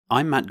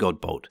I'm Matt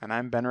Godbolt. And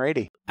I'm Ben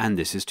Rady. And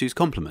this is Two's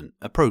Complement,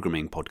 a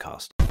programming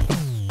podcast.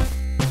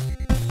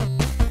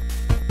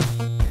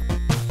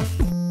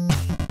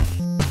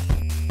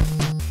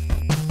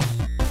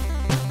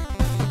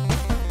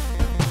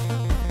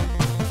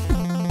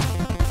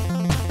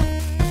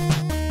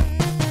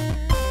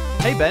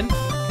 Hey Ben.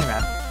 Hey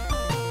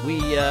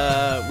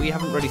Matt. We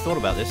haven't really thought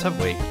about this,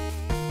 have we?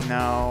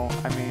 No,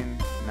 I mean,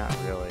 not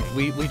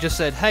really. We just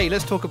said, hey,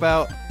 let's talk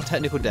about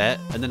technical debt,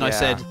 and then I Yeah.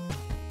 said,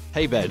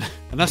 hey Ben,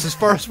 and that's as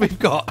far as we've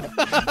got.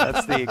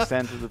 That's the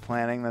extent of the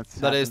planning.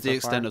 That is the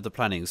extent of the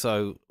planning.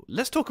 So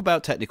let's talk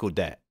about technical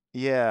debt.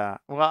 Yeah.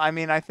 Well, I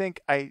mean, I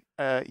think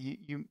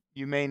you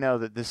may know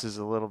that this is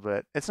a little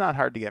bit. It's not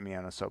hard to get me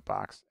on a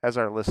soapbox, as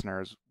our listener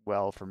is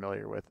well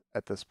familiar with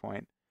at this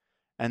point.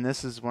 And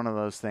this is one of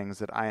those things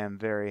that I am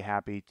very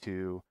happy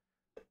to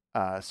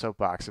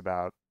soapbox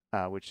about,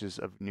 which is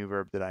a new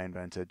verb that I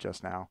invented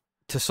just now.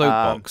 To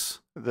soapbox.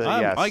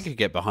 Yes. I could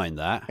get behind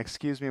that.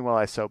 Excuse me while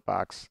I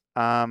soapbox.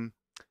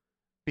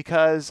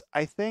 Because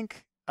I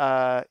think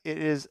it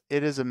is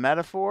a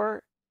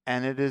metaphor,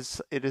 and it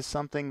is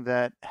something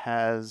that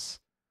has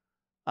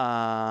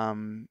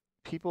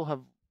people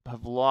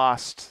have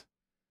lost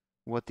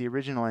what the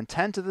original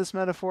intent of this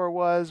metaphor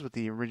was, what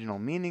the original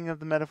meaning of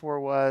the metaphor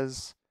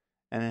was,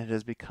 and it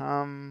has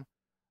become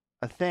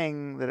a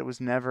thing that it was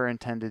never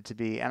intended to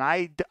be. And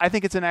I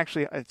think it's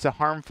a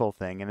harmful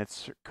thing in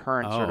its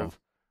current sort of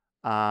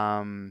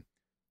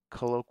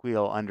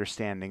colloquial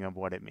understanding of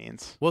what it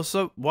means. Well,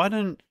 so why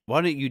don't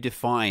you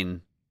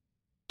define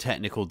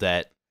technical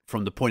debt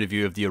from the point of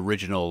view of the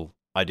original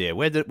idea?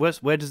 Where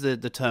does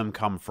the term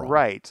come from?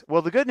 Right.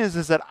 Well, the good news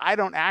is that I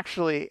don't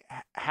actually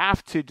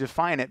have to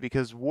define it,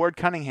 because Ward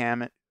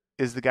Cunningham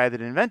is the guy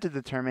that invented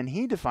the term, and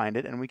he defined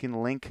it, and we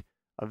can link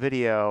a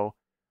video,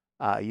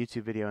 a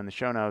YouTube video in the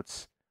show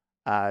notes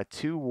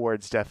to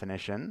Ward's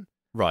definition.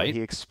 Right.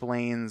 He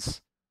explains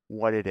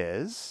what it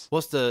is.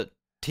 What's the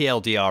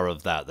TLDR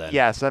of that then?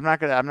 Yes, I'm not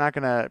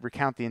gonna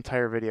recount the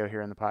entire video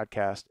here in the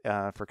podcast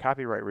for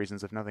copyright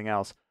reasons, if nothing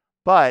else.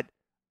 But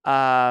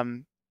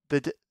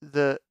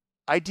the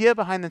idea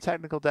behind the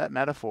technical debt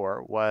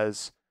metaphor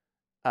was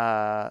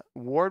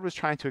Ward was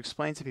trying to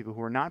explain to people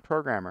who are not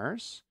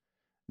programmers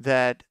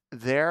that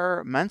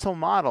their mental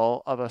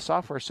model of a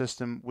software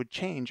system would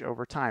change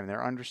over time.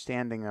 Their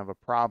understanding of a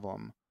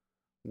problem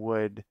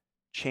would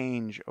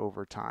change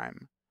over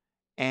time.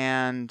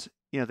 And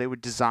they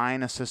would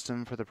design a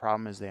system for the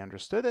problem as they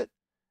understood it,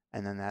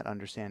 and then that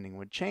understanding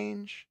would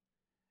change,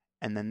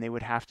 and then they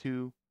would have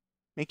to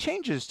make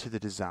changes to the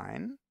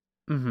design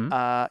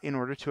in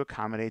order to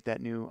accommodate that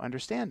new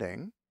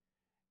understanding.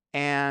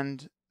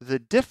 And the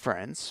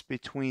difference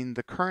between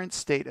the current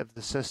state of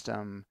the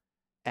system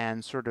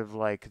and sort of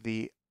like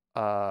the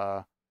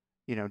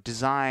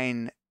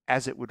design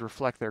as it would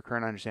reflect their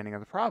current understanding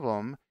of the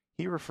problem,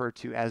 he referred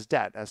to as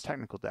debt, as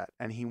technical debt,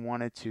 and he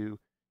wanted to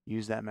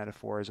use that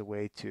metaphor as a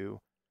way to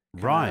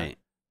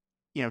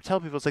tell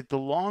people it's like the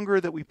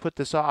longer that we put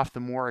this off, the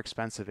more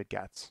expensive it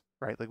gets,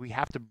 right? Like we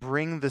have to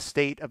bring the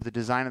state of the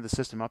design of the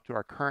system up to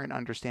our current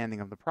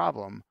understanding of the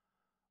problem.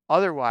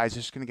 Otherwise,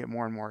 it's going to get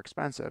more and more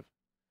expensive.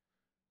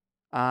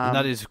 And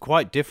that is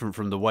quite different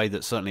from the way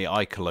that certainly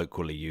I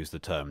colloquially use the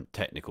term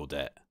technical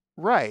debt.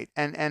 Right.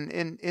 And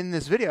in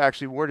this video,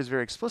 actually, Ward is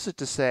very explicit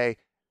to say,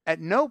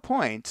 at no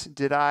point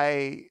did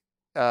I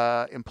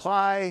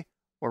imply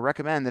or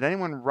recommend that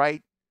anyone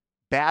write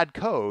bad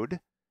code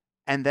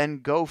and then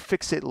go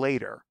fix it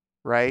later,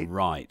 right?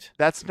 Right.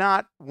 That's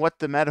not what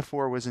the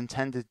metaphor was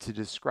intended to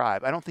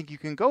describe. I don't think you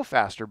can go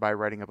faster by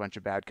writing a bunch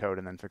of bad code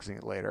and then fixing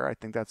it later. I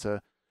think that's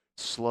a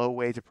slow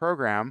way to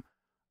program.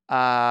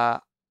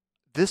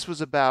 This was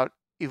about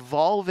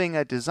evolving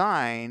a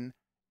design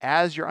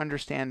as your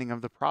understanding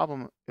of the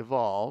problem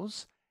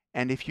evolves.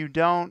 And if you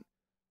don't,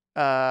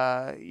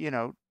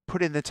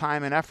 put in the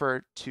time and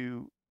effort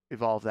to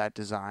evolve that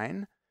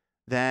design,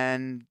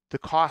 then the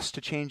cost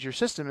to change your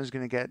system is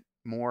going to get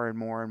more and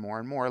more and more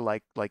and more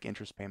like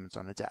interest payments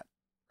on a debt,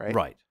 right?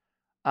 Right.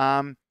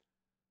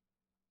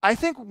 I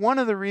think one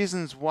of the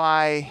reasons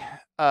why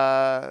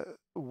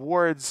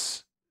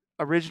Ward's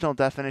original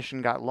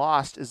definition got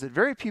lost is that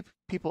very few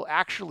people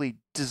actually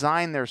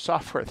design their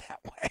software that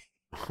way.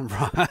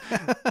 Right.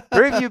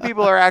 Very few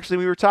people are actually.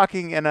 We were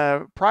talking in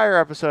a prior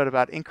episode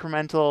about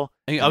incremental.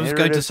 I was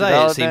going to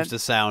say it seems to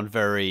sound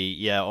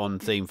very on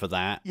theme for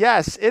that.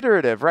 Yes,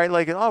 iterative, right?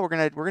 Like, we're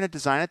gonna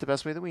design it the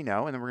best way that we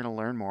know, and then we're gonna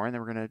learn more, and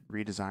then we're gonna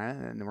redesign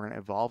it, and then we're gonna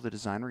evolve the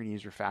design. We're gonna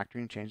use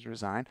refactoring and change the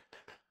design.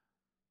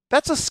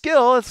 That's a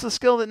skill. It's a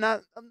skill that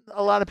not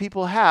a lot of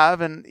people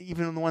have, and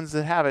even the ones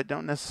that have it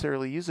don't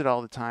necessarily use it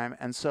all the time.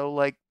 And so,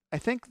 I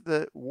think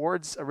the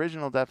Ward's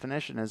original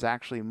definition is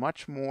actually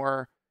much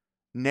more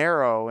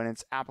narrow in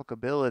its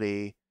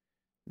applicability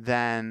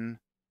than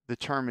the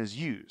term is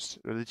used.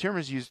 The term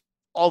is used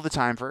all the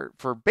time for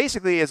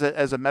basically as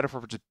a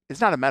metaphor. It's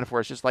not a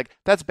metaphor. It's just like,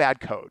 that's bad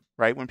code,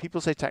 right? When people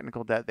say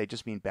technical debt, they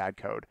just mean bad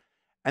code.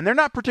 And they're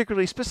not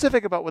particularly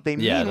specific about what they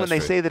mean when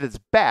they say that it's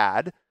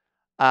bad.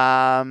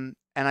 And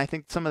I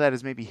think some of that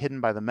is maybe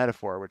hidden by the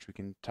metaphor, which we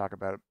can talk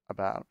about.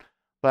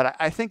 But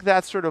I think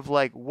that's sort of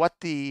like what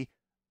the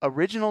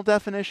original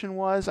definition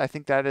was. I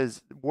think that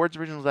is Ward's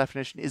original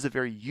definition is a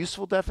very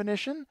useful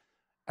definition.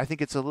 I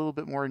think it's a little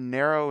bit more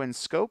narrow in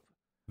scope,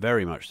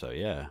 Very much so,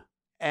 yeah.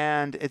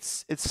 and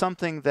it's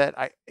something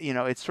that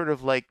it sort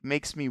of like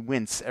makes me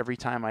wince every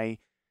time I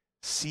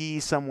see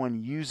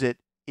someone use it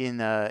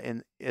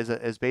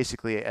as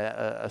basically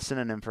a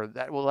synonym for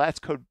that. Well, that's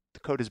code. The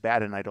code is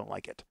bad, and I don't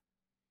like it.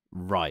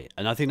 Right.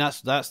 And I think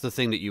that's the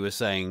thing that you were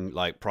saying,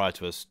 like, prior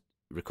to us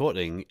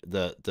recording,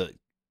 that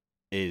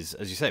is,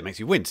 as you say, it makes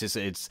you wince.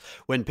 It's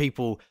when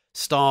people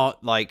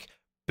start like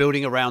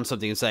building around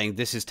something and saying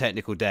this is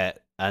technical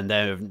debt, and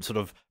they're sort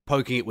of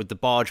poking it with the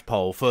barge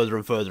pole further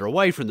and further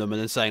away from them, and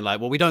then saying like,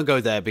 well, we don't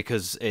go there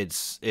because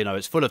it's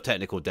full of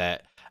technical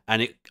debt,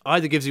 and it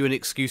either gives you an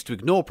excuse to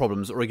ignore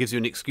problems or it gives you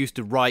an excuse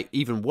to write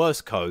even worse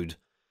code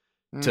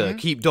to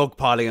keep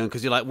dogpiling on,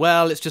 because you're like,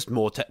 well, it's just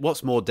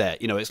what's more debt?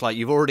 It's like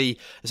you've already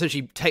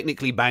essentially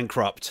technically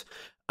bankrupt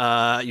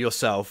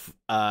yourself,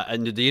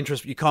 and the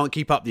interest, you can't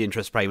keep up the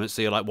interest payments,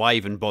 so you're like, why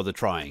even bother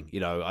trying?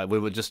 We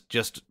were just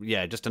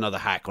another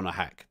hack on a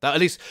hack. That, at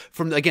least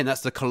from, again,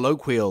 that's the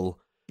colloquial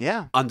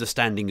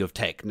understanding of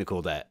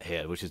technical debt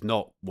here, which is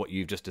not what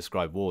you've just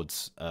described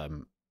Ward's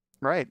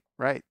right,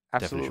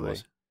 absolutely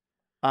was.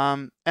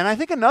 And I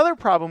think another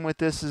problem with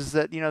this is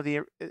that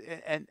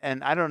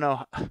and I don't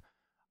know,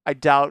 I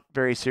doubt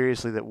very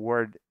seriously that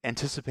Ward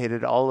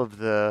anticipated all of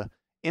the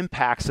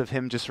impacts of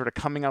him just sort of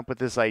coming up with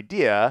this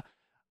idea.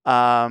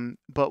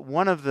 But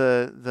one of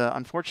the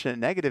unfortunate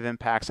negative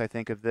impacts, I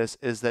think, of this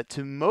is that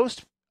to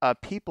most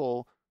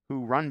people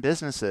who run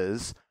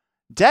businesses,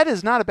 debt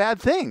is not a bad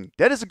thing.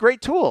 Debt is a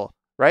great tool,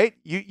 right?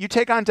 You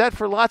take on debt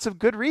for lots of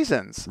good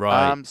reasons.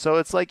 Right. So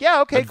it's like, yeah,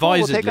 okay, cool.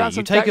 We'll take on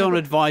some you take it on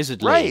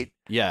advisedly. Right.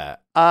 Yeah.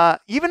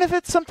 Even if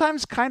it's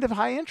sometimes kind of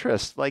high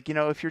interest, like,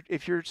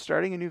 if you're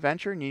starting a new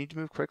venture and you need to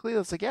move quickly,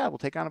 it's like, yeah, we'll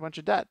take on a bunch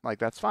of debt. Like,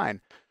 that's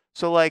fine.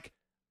 So like,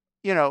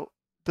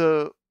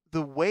 the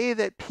way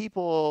that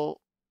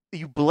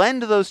you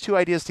blend those two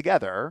ideas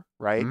together,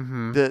 right?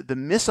 Mm-hmm. The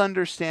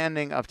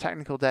misunderstanding of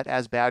technical debt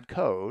as bad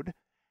code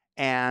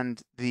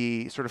and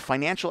the sort of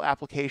financial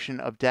application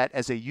of debt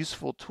as a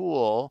useful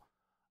tool,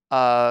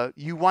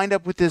 you wind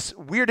up with this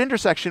weird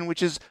intersection,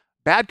 which is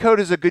bad code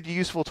is a good,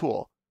 useful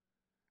tool,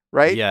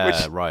 right?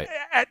 Yeah, right.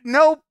 At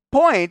no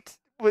point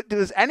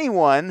was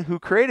anyone who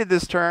created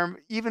this term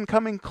even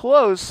coming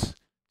close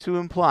to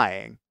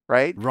implying,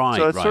 right? Right.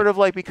 So it sort of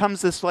like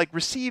becomes this like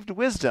received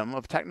wisdom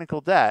of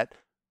technical debt.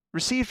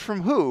 Received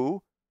from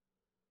who?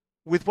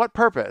 With what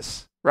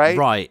purpose? Right.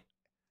 Right.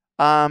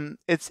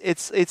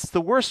 It's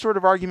the worst sort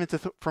of argument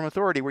from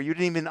authority, where you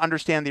didn't even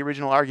understand the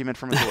original argument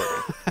from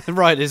authority.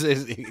 Right.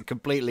 Is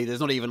completely. There's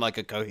not even like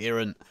a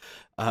coherent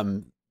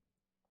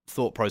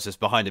thought process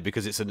behind it,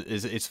 because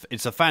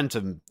it's a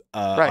phantom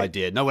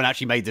idea. No one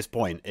actually made this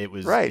point. It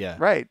was right. Yeah.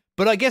 Right.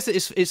 But I guess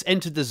it's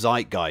entered the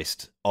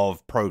zeitgeist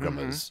of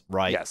programmers,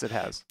 right? Yes, it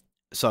has.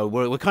 So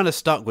we're kind of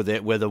stuck with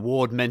it, whether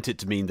Ward meant it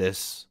to mean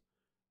this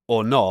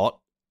or not.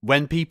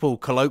 When people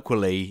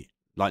colloquially,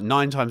 like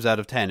 9 times out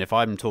of 10, if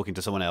I'm talking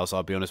to someone else,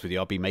 I'll be honest with you,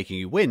 I'll be making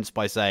you wince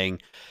by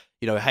saying,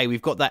 hey,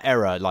 we've got that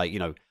error. Like,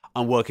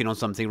 I'm working on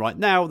something right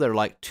now. There are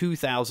like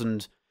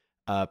 2,000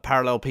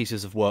 parallel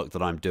pieces of work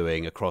that I'm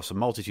doing across a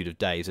multitude of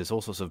days. There's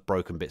all sorts of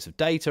broken bits of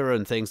data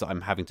and things that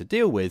I'm having to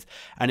deal with.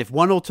 And if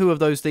 1 or 2 of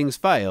those things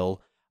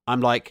fail,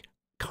 I'm like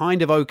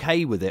kind of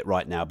okay with it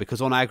right now,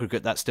 because on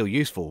aggregate, that's still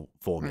useful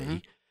for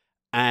me.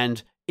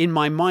 And in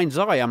my mind's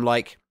eye, I'm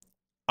like,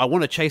 I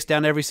want to chase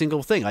down every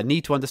single thing. I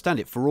need to understand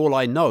it. For all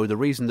I know, the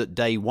reason that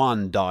day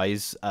 1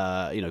 dies,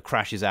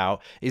 crashes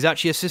out, is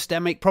actually a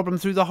systemic problem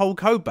through the whole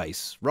code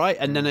base, right?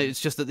 And then it's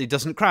just that it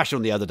doesn't crash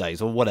on the other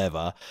days or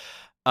whatever.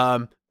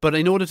 But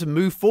in order to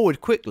move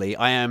forward quickly,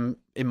 in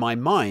my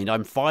mind,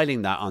 I'm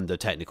filing that under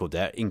technical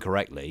debt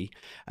incorrectly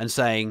and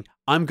saying,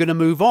 I'm going to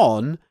move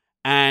on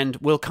and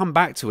we'll come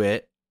back to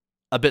it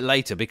a bit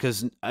later,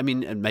 because, I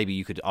mean, and maybe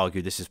you could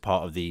argue this is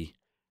part of the,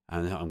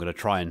 and I'm going to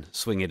try and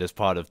swing it as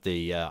part of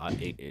the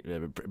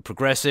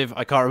progressive,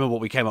 I can't remember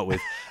what we came up with,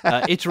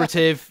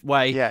 iterative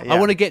way. Yeah. I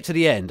want to get to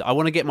the end. I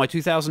want to get my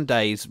 2,000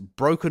 days,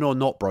 broken or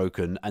not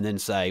broken, and then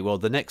say, well,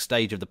 the next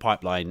stage of the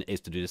pipeline is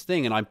to do this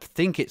thing, and I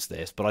think it's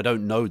this, but I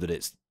don't know that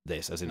it's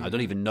this, as in I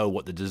don't even know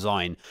what the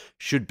design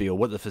should be or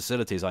what the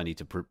facilities I need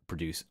to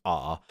produce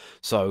are.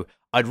 So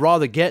I'd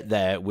rather get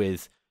there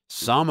with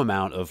some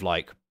amount of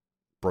like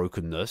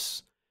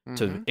brokenness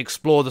to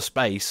explore the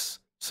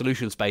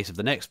solution space of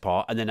the next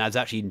part, and then as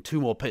actually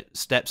 2 more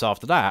steps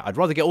after that, I'd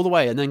rather get all the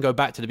way and then go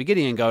back to the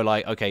beginning and go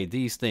like, okay,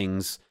 these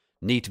things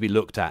need to be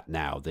looked at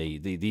now.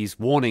 These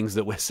warnings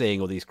that we're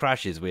seeing, or these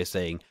crashes we're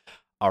seeing,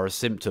 are a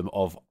symptom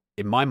of,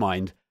 in my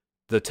mind,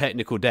 the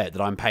technical debt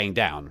that I'm paying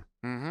down.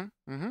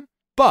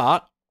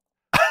 But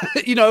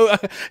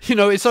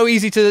it's so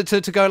easy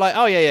to go like,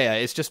 oh yeah,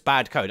 it's just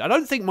bad code. I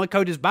don't think my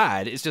code is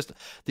bad. It's just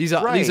these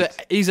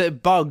are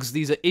bugs,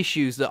 these are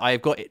issues that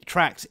I've got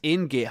tracked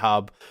in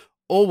GitHub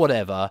or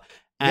whatever,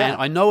 and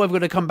I know I'm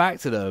going to come back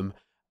to them.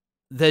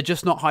 They're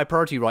just not high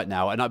priority right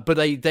now, but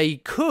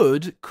they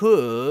could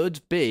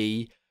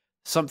be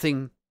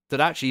something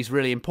that actually is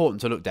really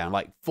important to look down.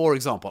 Like, for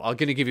example, I'm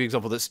going to give you an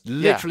example that's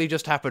literally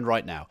just happened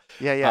right now.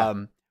 Yeah.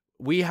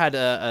 We had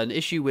an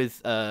issue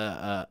with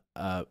a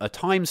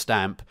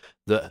timestamp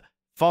that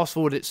fast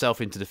forwarded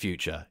itself into the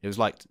future. It was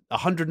like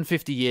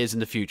 150 years in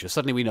the future.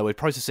 Suddenly we know we're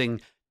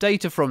processing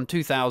data from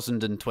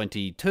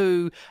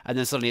 2022, and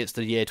then suddenly it's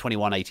the year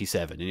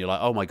 2187, and you're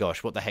like, oh my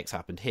gosh, what the heck's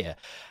happened here?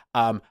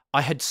 I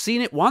had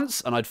seen it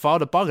once, and I'd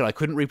filed a bug, and I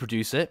couldn't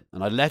reproduce it,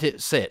 and I let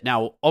it sit.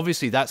 Now,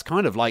 obviously, that's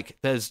kind of like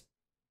there's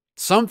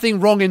something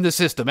wrong in the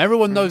system.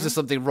 Everyone knows there's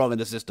something wrong in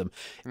the system.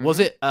 Was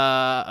it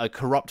a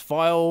corrupt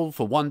file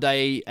for one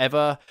day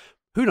ever?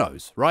 Who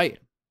knows, right?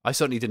 I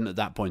certainly didn't at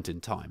that point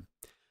in time.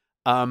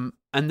 And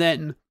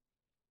then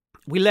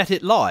we let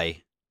it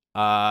lie.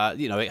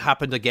 It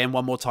happened again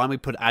one more time. We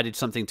added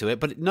something to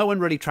it, but no one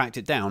really tracked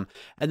it down.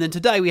 And then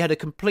today we had a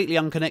completely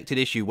unconnected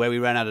issue where we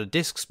ran out of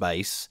disk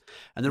space.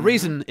 And the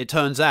reason it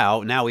turns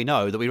out, now we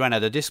know that we ran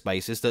out of disk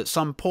space, is that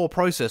some poor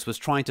process was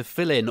trying to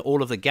fill in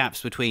all of the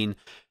gaps between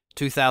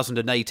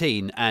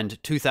 2018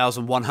 and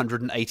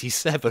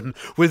 2187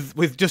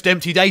 with just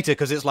empty data,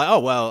 because it's like, oh,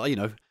 well,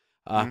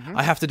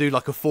 I have to do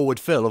like a forward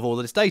fill of all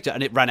of this data,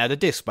 and it ran out of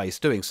disk space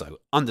doing so,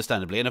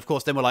 understandably. And of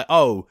course, then we're like,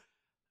 oh,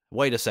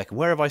 wait a second,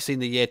 where have I seen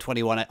the year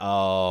 21?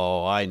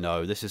 Oh, I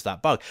know, this is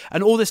that bug.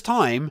 And all this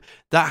time,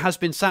 that has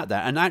been sat there,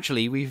 and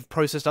actually, we've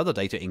processed other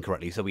data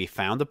incorrectly. So we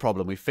found the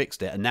problem, we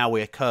fixed it, and now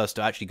we're cursed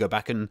to actually go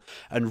back and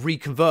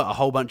reconvert a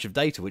whole bunch of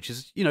data, which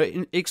is,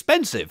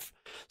 expensive.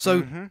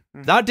 So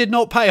that did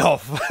not pay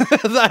off.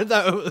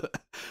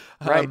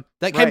 That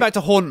came back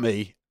to haunt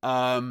me.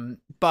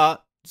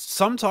 But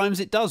sometimes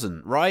it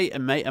doesn't, right?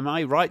 And am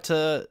I right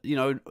to,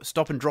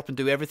 stop and drop and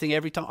do everything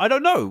every time? I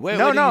don't know.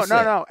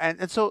 No.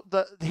 And so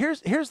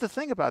here's the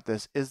thing about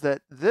this is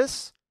that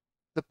the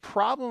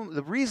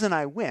reason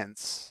I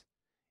wince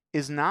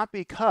is not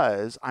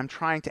because I'm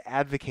trying to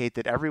advocate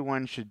that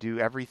everyone should do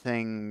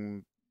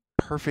everything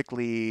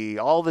perfectly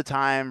all the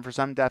time for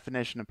some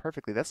definition of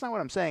perfectly. That's not what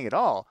I'm saying at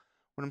all.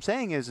 What I'm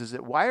saying is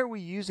that why are we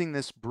using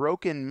this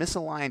broken,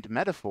 misaligned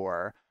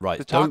metaphor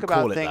to talk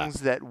about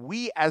things that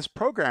we as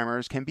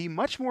programmers can be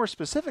much more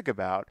specific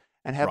about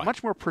and have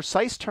much more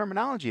precise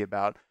terminology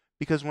about?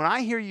 Because when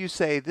I hear you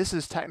say this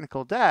is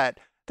technical debt,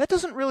 that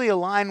doesn't really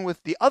align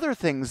with the other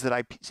things that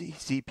I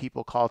see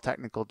people call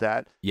technical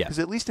debt. Because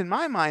at least in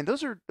my mind,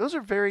 those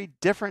are very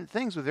different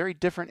things with very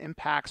different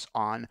impacts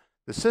on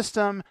the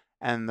system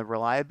and the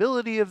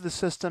reliability of the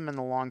system and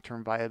the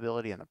long-term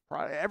viability and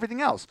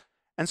everything else.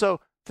 And so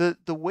the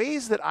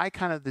ways that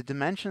the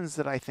dimensions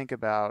that I think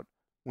about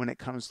when it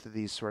comes to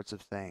these sorts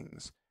of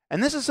things,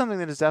 and this is something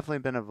that has definitely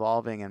been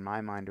evolving in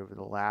my mind over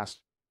the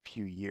last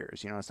few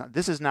years.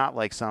 This is not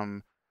like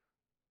some,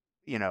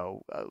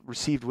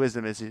 received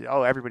wisdom is,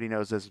 oh, everybody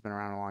knows this has been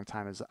around a long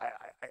time.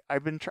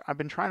 I've been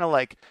trying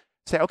to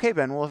say, okay,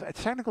 Ben, well, if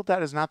technical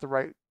debt is not the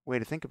right way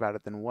to think about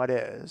it, then what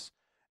is?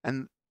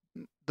 And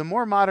the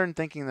more modern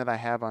thinking that I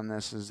have on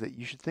this is that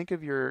you should think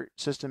of your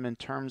system in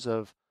terms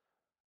of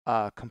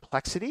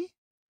complexity,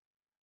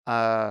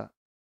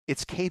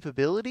 its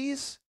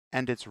capabilities,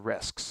 and its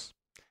risks.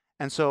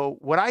 And so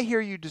what I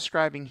hear you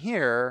describing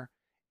here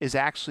is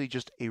actually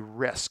just a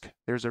risk.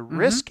 There's a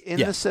risk in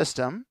the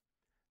system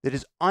that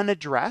is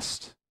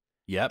unaddressed.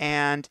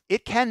 And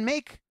it can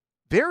make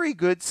very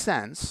good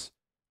sense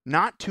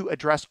not to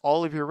address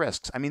all of your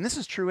risks. I mean, this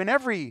is true in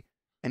every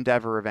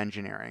endeavor of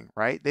engineering,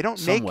 right? They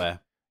don't make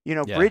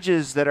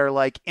bridges that are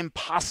like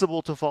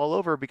impossible to fall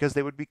over because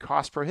they would be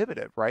cost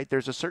prohibitive, right?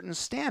 There's a certain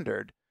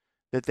standard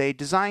that they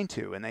design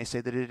to, and they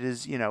say that it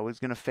is, it's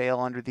going to fail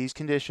under these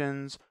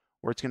conditions,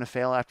 or it's going to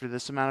fail after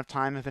this amount of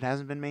time if it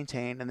hasn't been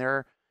maintained. And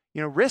there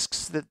are,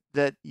 risks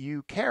that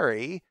you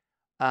carry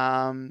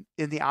in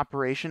the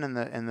operation and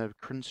the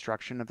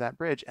construction of that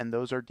bridge, and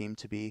those are deemed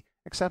to be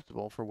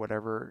acceptable for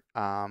whatever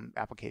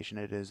application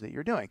it is that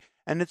you're doing.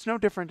 And it's no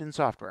different in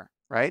software,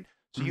 right?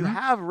 So you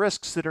have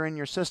risks that are in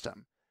your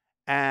system,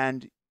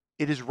 and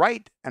it is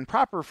right and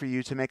proper for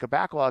you to make a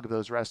backlog of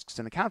those risks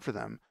and account for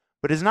them.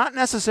 But it's not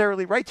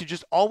necessarily right to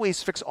just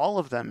always fix all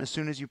of them as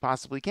soon as you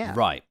possibly can.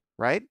 Right.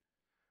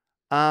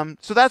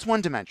 So that's one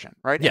dimension,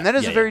 right? And that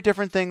is a very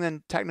different thing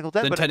than technical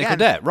debt. Than technical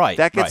debt, right.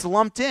 That gets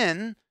lumped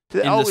in to,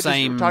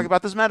 we're talking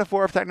about this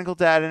metaphor of technical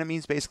debt, and it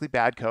means basically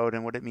bad code.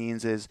 And what it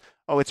means is,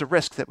 it's a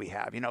risk that we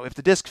have. If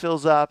the disk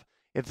fills up,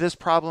 if this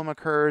problem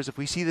occurs, if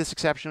we see this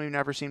exception we've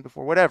never seen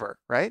before, whatever,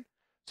 right?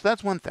 So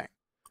that's one thing.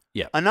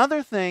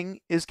 Another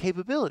thing is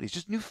capabilities,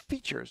 just new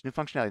features, new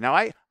functionality. Now,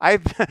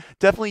 I've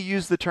definitely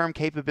used the term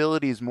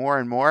capabilities more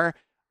and more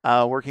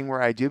working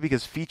where I do,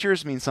 because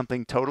features means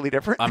something totally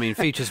different. I mean,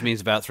 features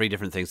means about three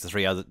different things to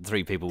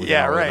three people within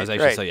our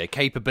organization. Right. So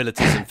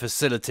capabilities and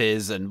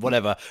facilities and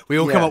whatever. We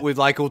all come up with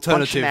like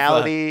alternative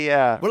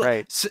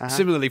functionality.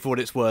 Similarly, for what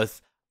it's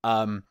worth,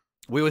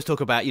 we always talk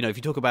about, if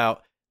you talk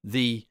about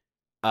the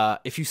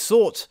if you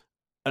sort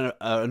an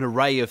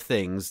array of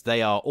things,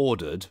 they are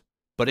ordered.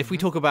 But if we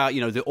talk about,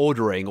 the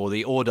ordering or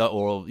the order,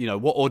 or,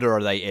 what order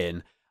are they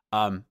in?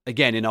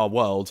 Again, in our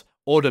world,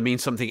 order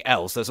means something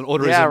else. There's an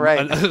order. Yeah,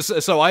 right.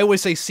 So I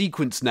always say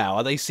sequence now.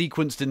 Are they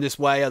sequenced in this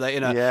way? Are they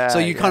in a? Yeah, so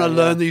you kind yeah, of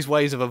learn these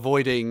ways of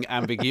avoiding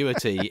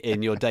ambiguity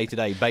in your day to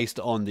day based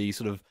on the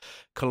sort of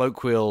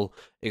colloquial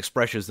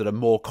expressions that are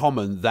more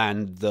common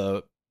than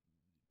the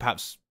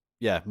perhaps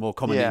more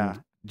common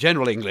in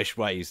general English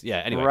ways. Yeah.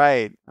 Anyway.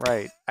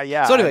 Right.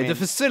 Yeah. So anyway, the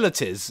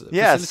facilities.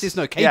 Yes. Facilities.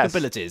 No,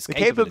 capabilities. Yes. The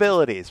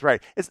capabilities.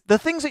 Right. It's the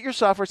things that your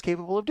software is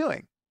capable of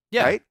doing.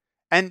 Yeah. Right.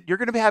 And you're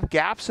going to have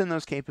gaps in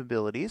those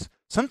capabilities.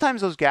 Sometimes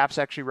those gaps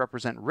actually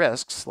represent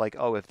risks, like,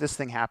 oh, if this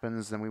thing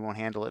happens, then we won't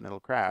handle it and it'll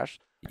crash.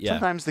 Yeah.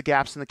 Sometimes the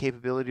gaps in the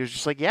capability are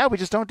just like, we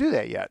just don't do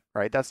that yet,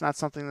 right? That's not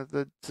something that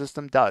the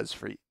system does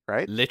for you,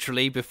 right?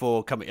 Literally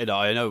before coming,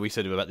 I know we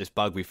said about this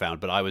bug we found,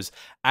 but I was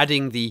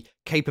adding the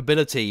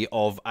capability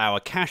of our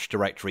cache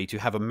directory to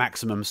have a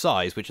maximum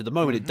size, which at the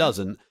moment it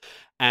doesn't.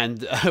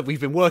 And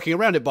we've been working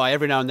around it by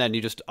every now and then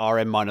you just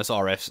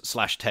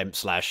rm-rf/temp/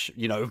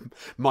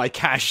 my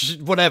cache,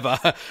 whatever.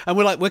 And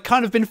we're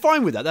kind of been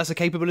fine with that. That's a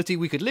capability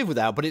we could live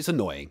without, but it's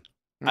annoying.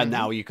 And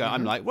now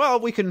I'm like,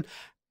 well, we can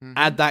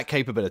add that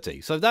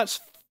capability. So that's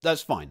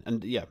fine.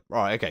 And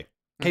right, okay.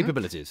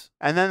 Capabilities.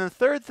 And then the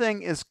third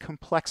thing is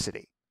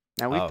complexity.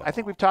 Now, I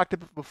think we've talked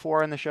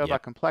before in the show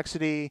about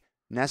complexity,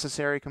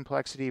 necessary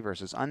complexity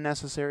versus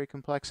unnecessary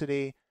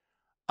complexity.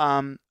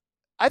 I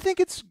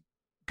think it's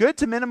good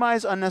to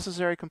minimize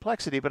unnecessary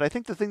complexity, but I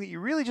think the thing that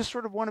you really just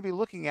sort of want to be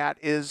looking at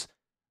is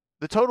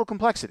the total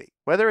complexity.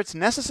 Whether it's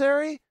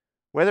necessary,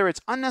 whether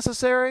it's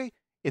unnecessary,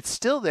 it's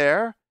still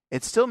there.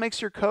 It still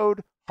makes your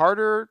code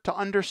harder to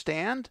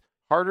understand,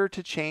 harder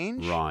to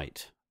change.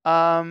 Right.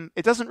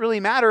 It doesn't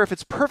really matter if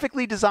it's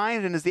perfectly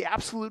designed and is the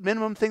absolute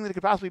minimum thing that it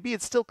could possibly be.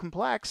 It's still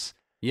complex.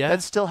 Yeah.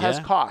 That still has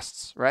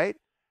costs, right?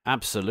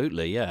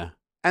 Absolutely, yeah.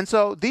 And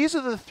so these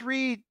are the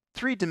three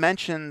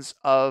dimensions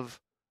of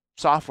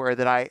software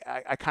that I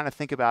kind of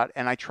think about,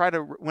 and I try to,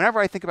 whenever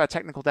I think about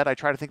technical debt, I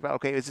try to think about,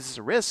 okay, is this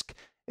a risk?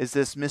 Is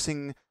this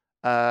missing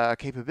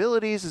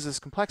capabilities? Is this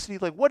complexity?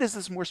 Like, what is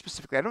this more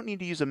specifically? I don't need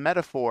to use a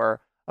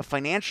metaphor, a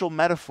financial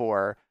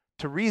metaphor,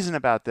 to reason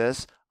about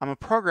this. I'm a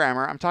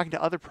programmer. I'm talking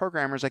to other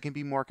programmers. I can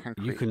be more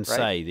concrete. You can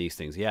say these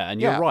things, and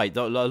you're right.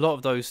 A lot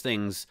of those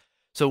things.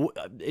 So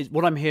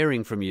what I'm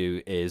hearing from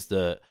you is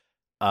that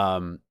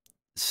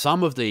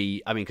some of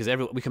the, because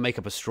we can make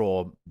up a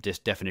straw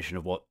definition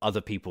of what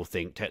other people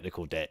think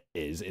technical debt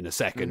is in a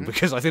second,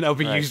 because I think that'll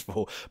be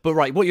useful. But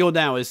what you're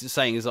now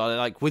saying is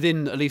like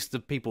within at least the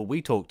people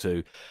we talk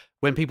to,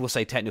 when people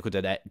say technical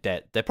debt,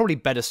 they're probably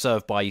better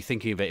served by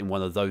thinking of it in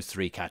one of those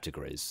three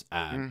categories,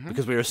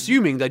 because we're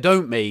assuming they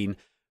don't mean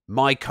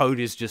my code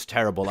is just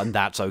terrible and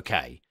that's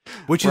okay,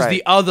 which is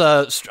the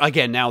other.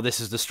 Again, now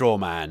this is the straw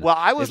man. Well,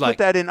 I would put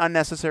that in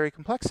unnecessary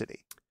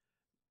complexity.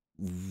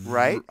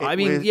 Right?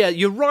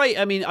 You're right.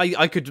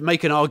 I could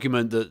make an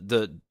argument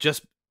that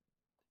just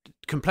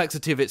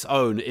complexity of its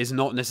own is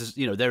not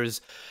necessary. There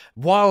is,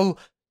 while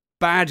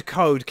bad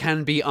code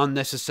can be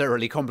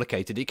unnecessarily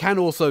complicated, it can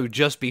also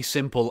just be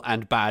simple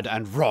and bad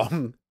and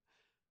wrong.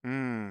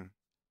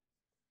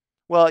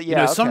 Well,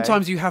 yeah.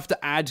 Sometimes you have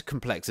to add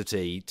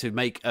complexity to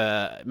make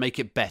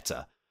it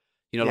better.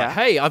 Like,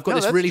 hey, I've got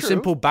this really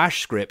simple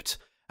Bash script.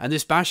 And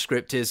this Bash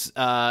script is,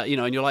 and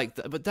you're like,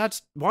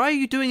 but why are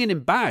you doing it in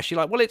Bash? You're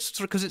like, well, it's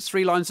because it's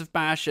 3 lines of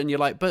Bash. And you're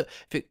like, but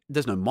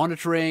there's no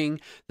monitoring,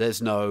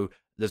 there's no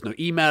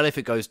email if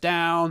it goes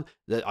down,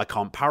 I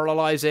can't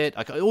parallelize it.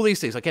 All these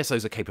things, I guess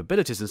those are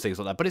capabilities and things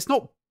like that, but it's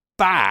not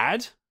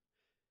bad.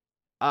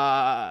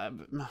 I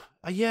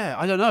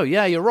don't know.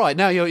 Yeah, you're right.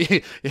 Now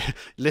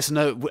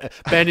listener,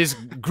 Ben is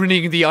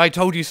grinning the "I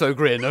told you so"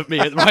 grin at me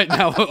right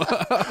now.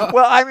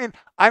 Well,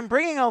 I'm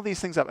bringing all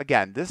these things up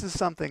again. This is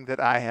something that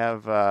I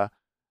have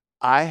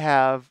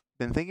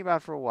been thinking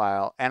about for a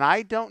while, and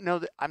I don't know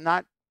that I'm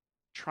not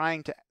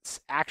trying to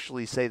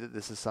actually say that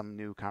this is some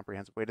new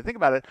comprehensive way to think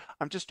about it.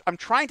 I'm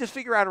trying to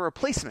figure out a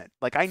replacement.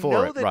 Like, I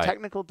know that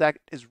technical debt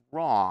is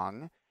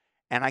wrong.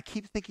 And I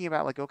keep thinking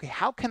about, like, okay,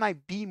 how can I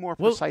be more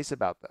precise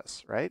about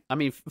this, right?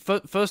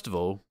 First of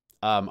all,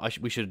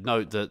 we should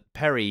note that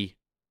Perry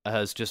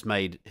has just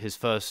made his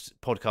first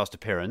podcast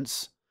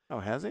appearance. Oh,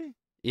 has he?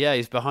 Yeah,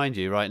 he's behind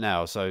you right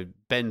now. So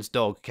Ben's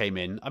dog came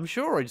in. I'm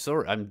sure I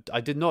saw it.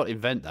 I did not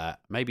invent that.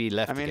 Maybe he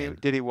left again.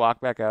 Did he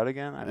walk back out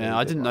again?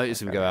 I didn't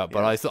notice him go out,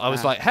 but I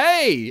was like,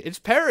 hey, it's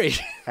Perry.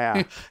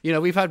 Yeah.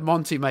 We've had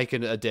Monty make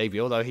a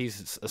debut, although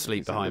he's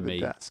asleep behind me.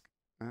 Desk.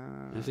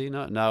 Is he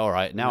not? No, all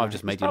right. Now I've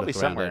just made you look around. Probably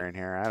somewhere in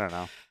here. I don't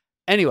know.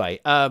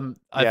 Anyway, I've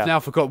now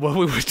forgot what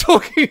we were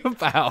talking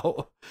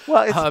about.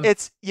 Well, I'm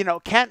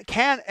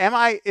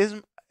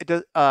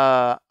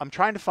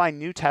trying to find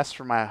new tests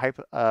for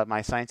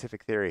my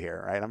scientific theory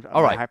here, right?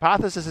 All right. My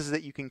hypothesis is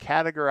that you can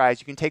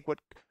take what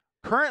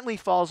currently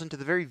falls into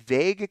the very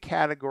vague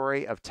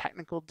category of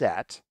technical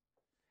debt,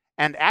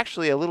 and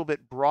actually a little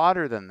bit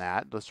broader than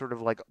that, the sort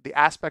of like the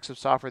aspects of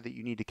software that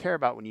you need to care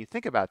about when you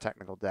think about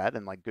technical debt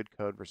and like good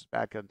code versus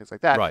bad code and things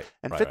like that,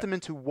 fit them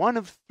into one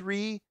of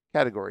 3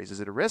 categories. Is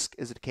it a risk?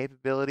 Is it a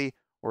capability?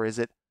 Or is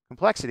it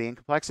complexity? And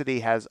complexity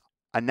has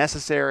a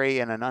necessary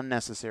and an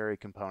unnecessary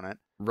component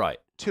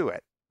to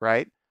it,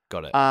 right?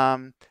 Got it.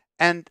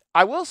 And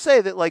I will say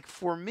that, like,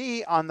 for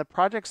me on the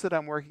projects that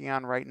I'm working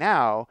on right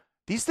now,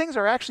 these things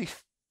are actually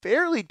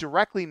fairly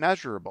directly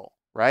measurable,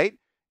 right?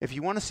 If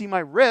you want to see my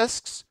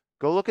risks,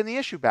 go look in the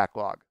issue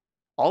backlog.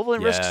 All the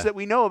risks Yeah. that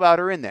we know about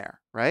are in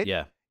there, right?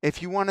 Yeah.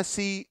 If you want to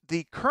see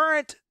the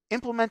current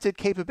implemented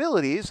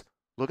capabilities,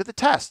 look at the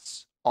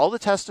tests. All the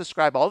tests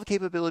describe all the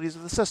capabilities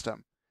of the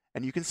system,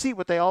 and you can see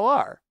what they all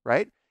are,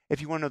 right?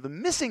 If you want to know the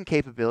missing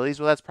capabilities,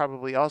 well, that's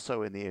probably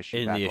also in the issue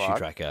In backlog. the issue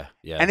tracker.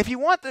 Yeah. And if you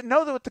want to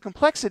know what the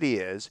complexity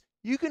is,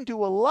 you can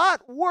do a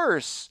lot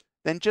worse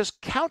than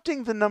just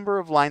counting the number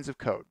of lines of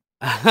code.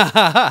 Like,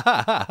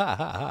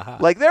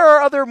 there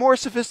are other more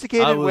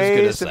sophisticated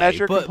ways to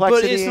measure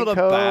complexity but it's not in a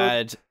code.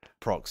 bad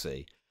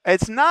proxy.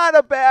 It's not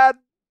a bad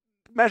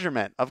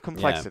measurement of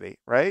complexity,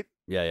 right?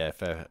 Yeah,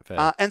 fair.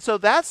 And so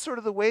that's sort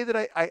of the way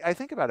that I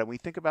think about it. We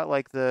think about,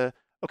 like,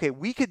 okay,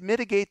 we could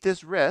mitigate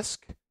this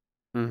risk,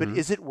 but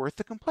is it worth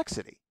the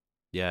complexity?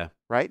 Yeah.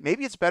 Right?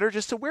 Maybe it's better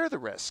just to wear the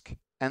risk.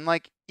 And,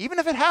 like, even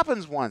if it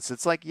happens once,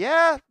 it's like,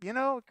 yeah,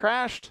 it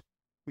crashed.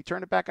 We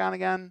turned it back on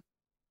again.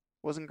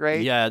 Wasn't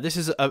great. Yeah, this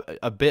is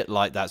a bit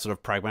like that sort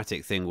of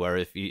pragmatic thing where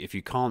if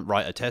you can't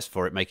write a test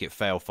for it, make it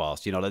fail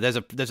fast. Like,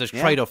 there's a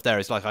trade-off there.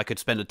 It's like I could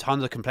spend a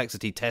ton of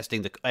complexity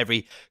testing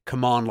every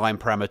command line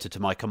parameter to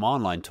my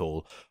command line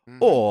tool,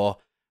 or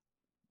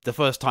the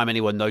first time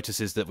anyone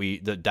notices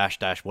that dash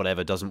dash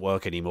whatever doesn't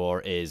work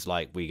anymore is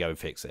like we go and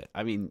fix it.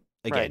 I mean,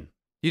 again,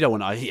 you don't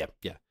want to.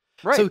 Yeah.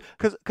 Right. So,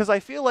 because I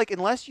feel like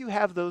unless you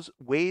have those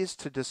ways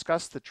to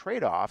discuss the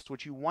trade-offs,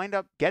 what you wind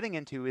up getting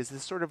into is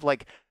this sort of,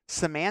 like,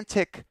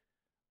 semantic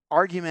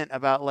argument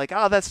about, like,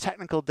 oh, that's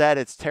technical debt,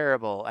 it's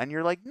terrible. And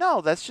you're like,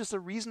 no, that's just a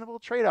reasonable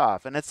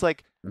trade-off. And it's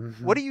like,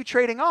 what are you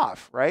trading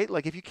off, right?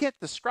 Like, if you can't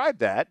describe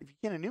that, if you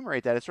can't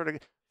enumerate that, it sort of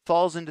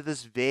falls into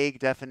this vague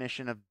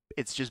definition of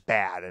it's just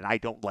bad and I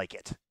don't like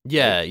it.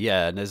 Yeah, right?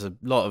 Yeah, and there's a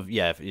lot of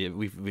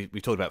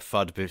we've talked about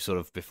FUD sort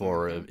of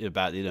before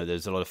about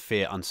there's a lot of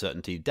fear,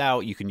 uncertainty,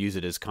 doubt. You can use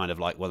it as kind of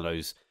like one of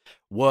those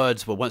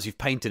words where once you've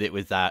painted it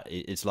with that,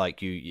 it's like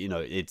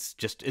it's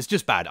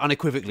just bad,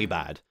 unequivocally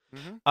bad.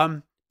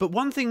 But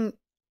one thing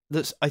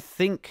that's I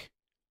think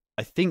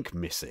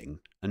missing,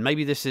 and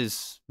maybe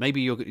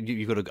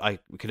you've got to, I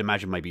could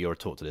imagine maybe you're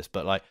taught to this,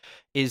 but like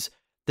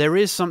there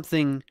is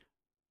something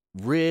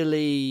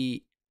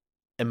really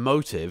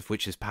emotive,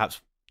 which is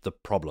perhaps the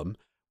problem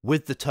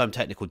with the term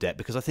technical debt,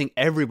 because I think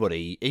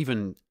everybody,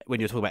 even when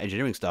you're talking about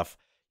engineering stuff,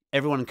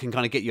 everyone can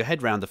kind of get your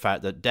head around the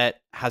fact that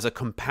debt has a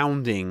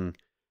compounding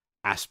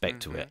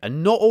aspect to it,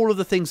 and not all of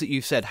the things that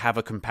you've said have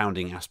a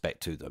compounding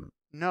aspect to them.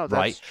 No,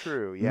 that's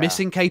true. Yeah.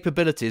 Missing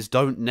capabilities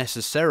don't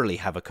necessarily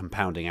have a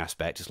compounding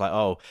aspect. It's like,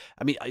 oh,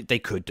 I mean, they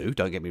could do.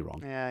 Don't get me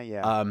wrong.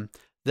 Yeah.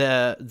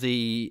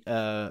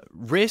 The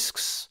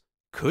risks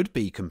could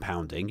be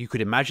compounding. You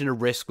could imagine a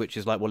risk which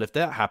is like, well, if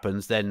that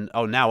happens, then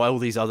now all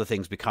these other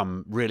things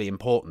become really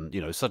important.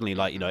 Suddenly,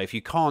 like, if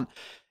you can't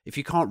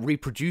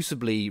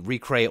reproducibly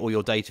recreate all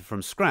your data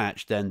from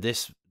scratch, then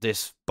this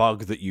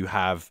bug that you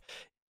have,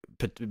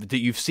 that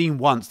you've seen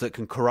once, that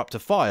can corrupt a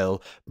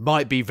file,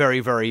 might be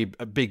very, very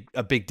a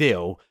big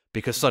deal,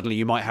 because suddenly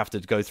you might have to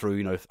go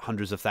through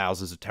hundreds of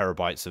thousands of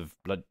terabytes of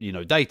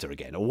data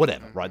again, or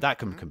whatever, right? That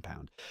can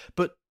compound.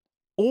 But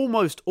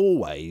almost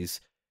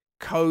always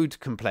code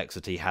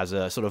complexity has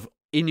a sort of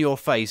in your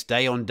face,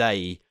 day on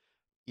day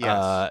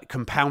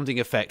compounding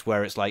effect,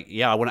 where it's like,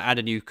 I want to add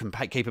a new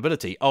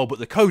capability, but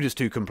the code is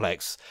too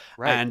complex,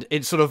 and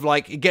it's sort of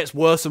like it gets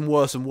worse and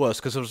worse and worse,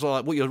 because it's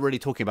like what you're really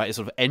talking about is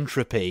sort of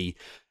entropy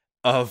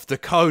of the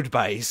code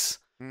base,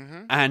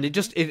 and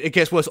it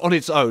gets worse on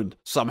its own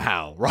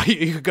somehow, right?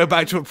 You could go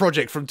back to a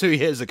project from 2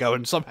 years ago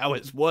and somehow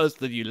it's worse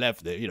than you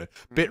left it.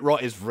 Bit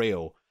rot is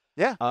real.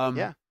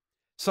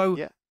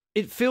 So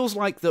it feels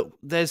like that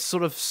there's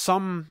sort of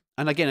some,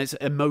 and again, it's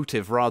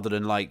emotive rather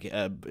than like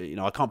I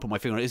can't put my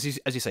finger on it.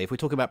 As you say, if we're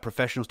talking about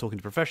professionals talking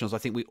to professionals, I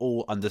think we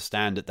all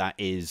understand that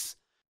is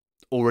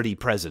already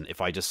present.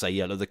 If I just say,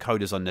 look, the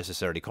code is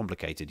unnecessarily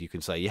complicated, you can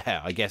say,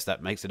 I guess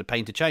that makes it a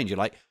pain to change. You're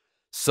like,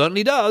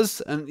 certainly does,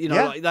 and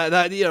like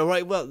that,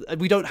 right? Well,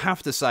 we don't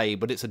have to say,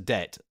 but it's a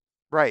debt,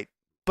 right?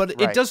 But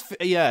it does,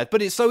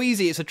 But it's so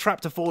easy; it's a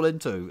trap to fall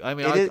into. I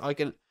mean, I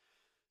can.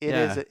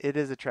 It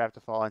is a trap to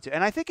fall into,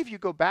 and I think if you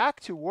go back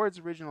to Ward's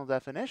original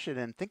definition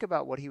and think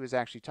about what he was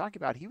actually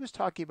talking about, he was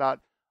talking about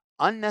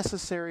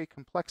unnecessary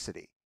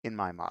complexity in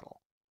my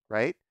model,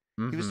 right?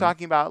 He was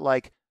talking about,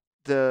 like,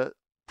 our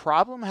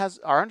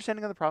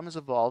understanding of the problem has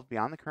evolved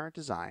beyond the current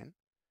design.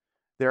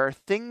 There are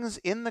things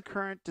in the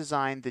current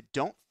design that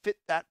don't fit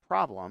that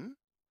problem,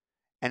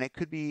 and it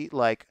could be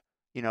like,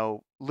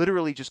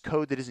 literally just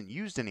code that isn't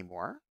used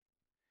anymore.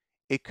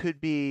 It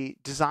could be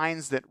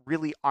designs that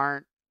really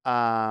aren't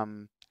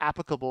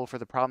applicable for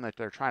the problem that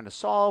they're trying to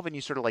solve, and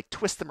you sort of like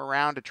twist them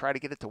around to try to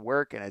get it to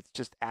work, and it's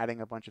just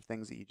adding a bunch of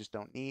things that you just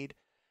don't need.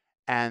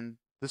 And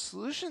the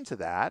solution to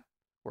that,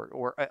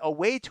 or a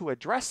way to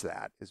address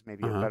that, is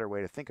maybe a better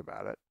way to think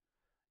about it,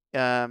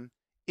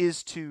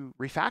 is to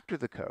refactor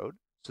the code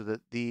so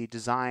that the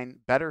design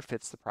better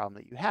fits the problem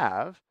that you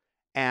have,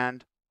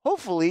 and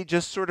hopefully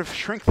just sort of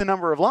shrink the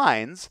number of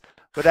lines,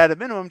 but at a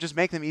minimum, just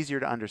make them easier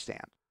to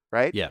understand,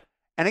 right? Yeah.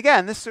 And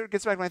again, this sort of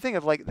gets back to my thing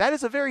of like, that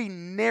is a very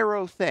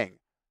narrow thing.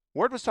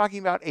 Ward was talking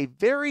about a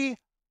very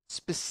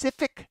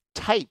specific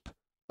type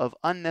of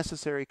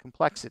unnecessary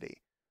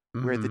complexity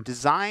where the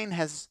design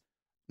has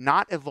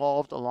not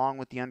evolved along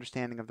with the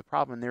understanding of the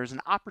problem. There's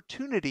an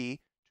opportunity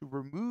to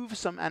remove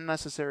some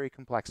unnecessary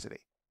complexity,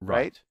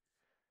 right?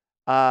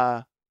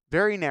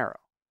 Very narrow.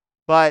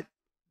 But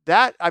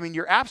that, I mean,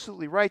 you're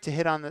absolutely right to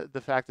hit on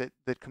the fact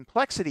that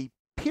complexity,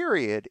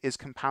 period, is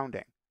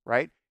compounding,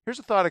 right? Here's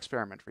a thought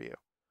experiment for you.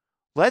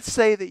 Let's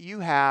say that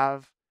you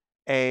have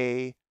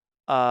a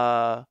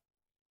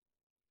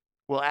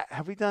well,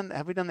 have we done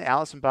the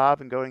Alice and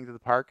Bob and going to the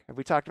park? Have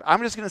we talked?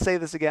 I'm just going to say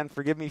this again.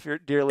 Forgive me,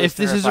 dear listener. If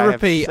this is a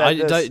repeat,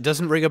 it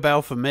doesn't ring a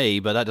bell for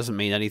me, but that doesn't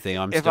mean anything.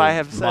 I'm still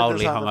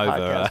mildly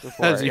hungover,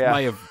 as you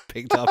may have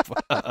picked up.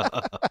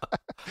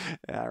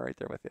 Yeah, right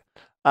there with you.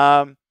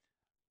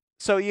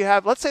 So you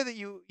have, let's say that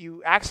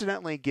you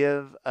accidentally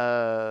give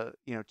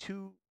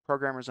two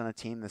programmers on a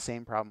team the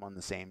same problem on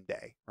the same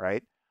day,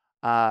 right?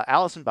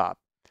 Alice and Bob.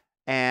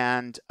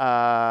 And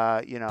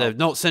they're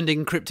not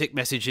sending cryptic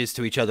messages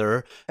to each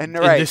other in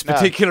this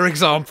particular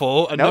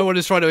example, and no one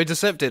is trying to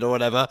intercept it or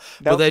whatever.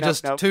 But they're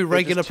just two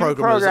regular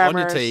programmers on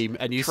your team,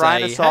 and you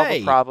trying say, to solve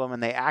 "Hey," a problem,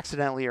 and they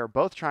accidentally are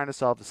both trying to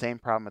solve the same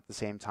problem at the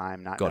same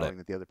time, not knowing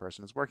that the other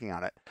person is working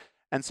on it.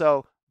 And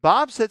so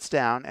Bob sits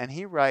down and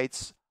he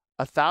writes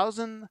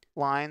 1,000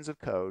 lines of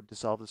code to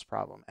solve this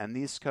problem, and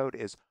this code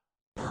is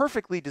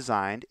perfectly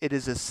designed. It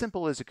is as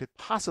simple as it could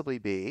possibly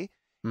be.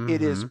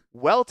 It is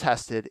well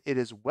tested. It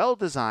is well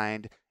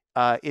designed.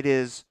 It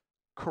is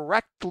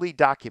correctly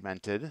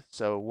documented.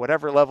 So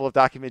whatever level of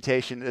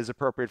documentation is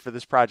appropriate for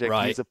this project,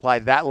 please apply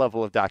that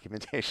level of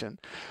documentation.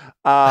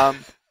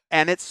 And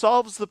it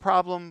solves the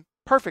problem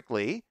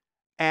perfectly.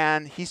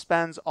 And he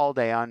spends all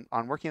day on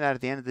working on that.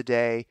 At the end of the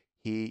day,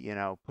 he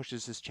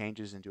pushes his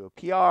changes into a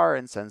PR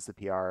and sends the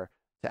PR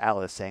to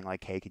Alice saying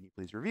like, "Hey, can you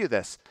please review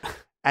this?"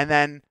 And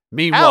then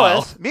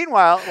meanwhile,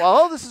 while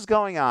all this is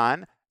going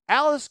on,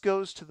 Alice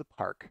goes to the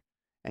park,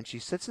 and she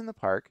sits in the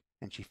park,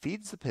 and she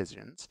feeds the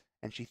pigeons,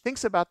 and she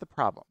thinks about the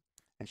problem.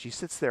 And she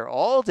sits there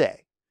all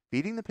day,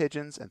 feeding the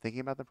pigeons and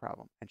thinking about the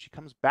problem. And she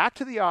comes back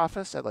to the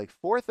office at like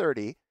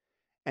 4:30,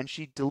 and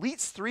she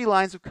deletes 3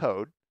 lines of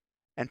code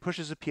and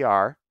pushes a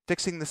PR,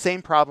 fixing the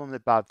same problem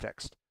that Bob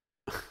fixed.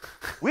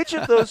 Which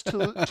of those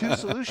two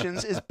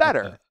solutions is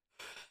better?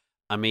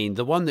 I mean,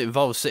 the one that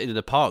involves sitting in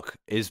the park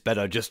is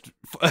better. Just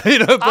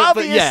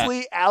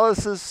obviously,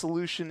 Alice's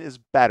solution is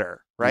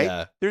better, right?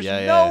 Yeah, There's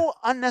no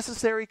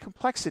unnecessary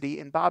complexity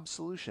in Bob's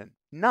solution,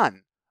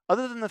 none.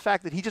 Other than the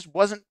fact that he just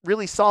wasn't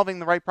really solving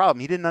the right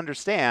problem. He didn't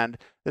understand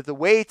that the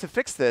way to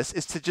fix this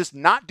is to just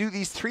not do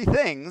these 3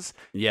 things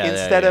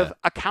instead of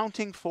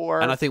accounting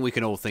for. And I think we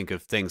can all think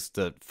of things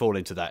that fall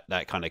into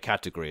that kind of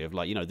category of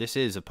like, this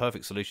is a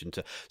perfect solution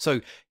to.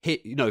 So,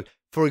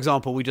 for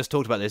example, we just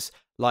talked about this,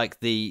 like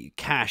the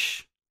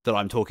cache that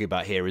I'm talking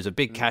about here is a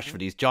big cache for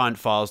these giant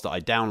files that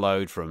I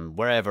download from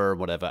wherever,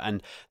 whatever.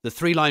 And the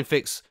 3-line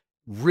fix,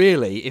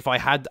 really, if I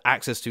had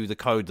access to the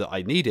code that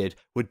I needed,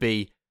 would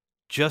be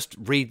just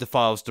read the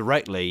files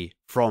directly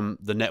from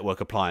the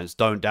network appliance.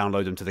 Don't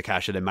download them to the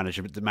cache and then manage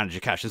a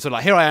cache. And so,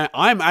 like, here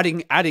I'm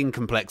adding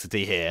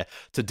complexity here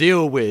to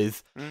deal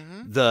with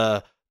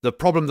the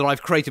problem that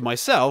I've created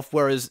myself.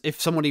 Whereas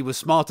if somebody was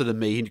smarter than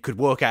me, he could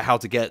work out how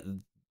to get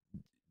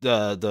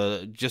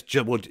you're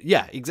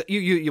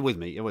with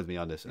me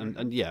on this,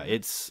 and yeah,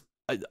 it's.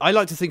 I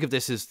like to think of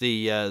this as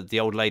the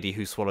old lady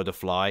who swallowed a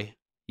fly.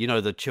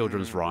 The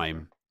children's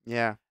rhyme.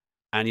 Yeah.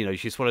 And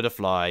she swallowed a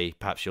fly,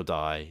 perhaps she'll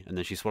die, and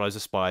then she swallows a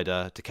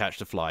spider to catch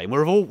the fly. And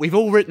we've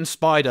all written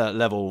spider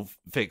level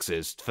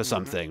fixes for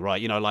something,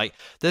 right? Like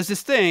there's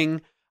this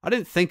thing, I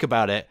didn't think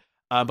about it,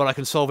 but I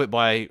can solve it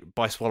by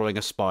swallowing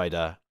a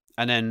spider,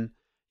 and then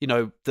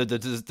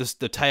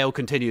the tale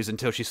continues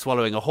until she's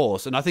swallowing a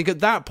horse. And I think at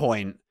that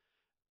point,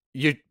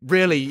 you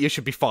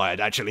should be fired,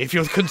 actually, if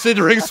you're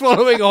considering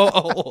swallowing a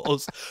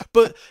horse.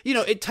 But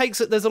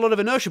there's a lot of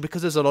inertia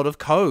because there's a lot of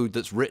code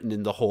that's written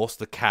in the horse,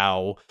 the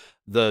cow,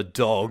 the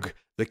dog,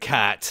 the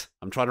cat.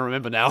 I'm trying to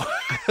remember now.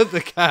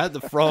 The cat,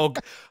 the frog,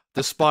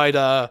 the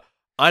spider.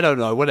 I don't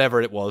know,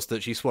 whatever it was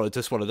that she swallowed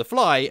to swallow the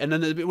fly. And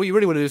then what you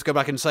really want to do is go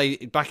back and say,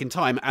 back in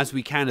time, as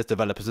we can as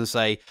developers, and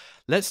say,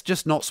 let's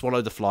just not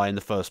swallow the fly in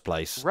the first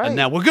place. Right. And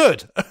now we're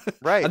good.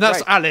 Right. And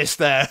that's Alice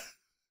there.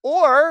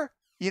 Or,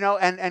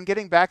 and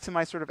getting back to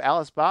my sort of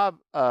Alice Bob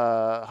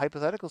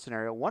hypothetical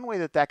scenario, one way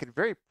that could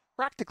very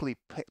practically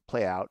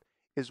play out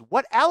is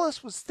what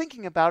Alice was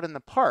thinking about in the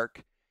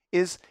park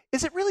is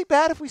it really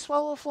bad if we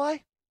swallow a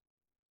fly?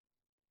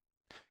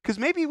 Because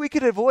maybe we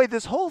could avoid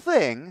this whole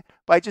thing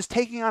by just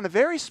taking on a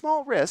very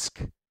small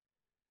risk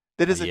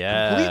that is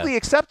a completely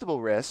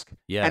acceptable risk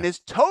and is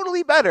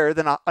totally better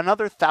than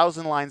another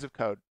 1,000 lines of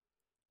code.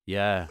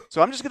 Yeah.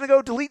 So I'm just going to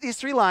go delete these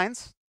 3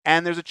 lines,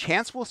 and there's a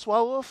chance we'll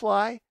swallow a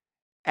fly,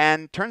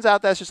 and turns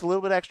out that's just a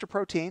little bit extra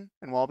protein,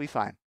 and we'll all be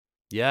fine.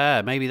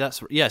 Yeah, maybe that's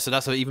so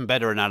that's an even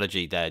better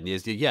analogy then.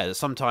 Is yeah,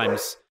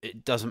 sometimes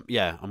it doesn't.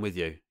 Yeah, I'm with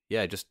you.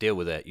 Yeah, just deal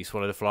with it. You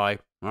swallow the fly.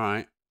 All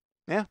right.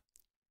 Yeah.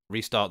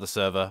 Restart the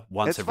server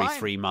once It's every fine.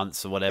 3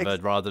 months or whatever,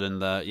 rather than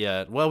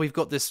well, we've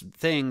got this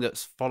thing that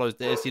follows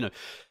this. That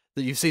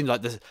you've seen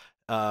like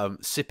the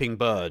sipping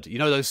bird. You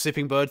know those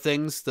sipping bird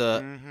things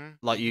that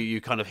like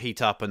you kind of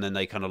heat up and then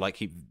they kind of like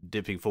keep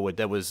dipping forward.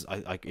 There was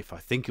I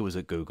think it was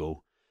at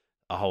Google,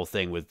 a whole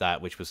thing with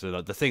that, which was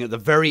the thing at the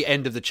very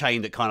end of the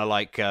chain that kind of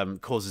like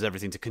causes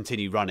everything to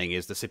continue running,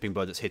 is the sipping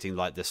bird that's hitting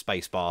like the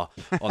space bar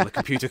on the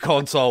computer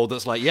console.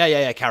 That's like,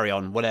 yeah, carry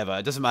on, whatever.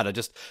 It doesn't matter.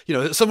 Just,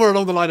 somewhere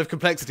along the line of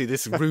complexity,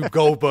 this Rube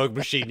Goldberg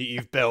machine that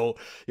you've built,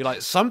 you're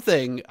like,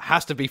 something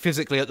has to be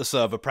physically at the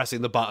server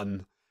pressing the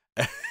button.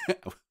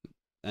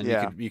 And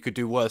you could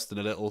do worse than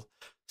a little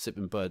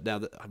sipping bird. Now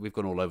that we've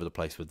gone all over the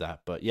place with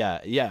that, but yeah,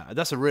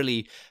 that's a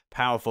really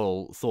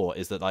powerful thought.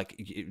 Is that like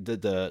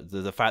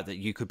the fact that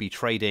you could be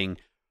trading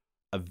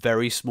a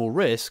very small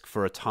risk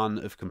for a ton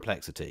of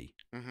complexity,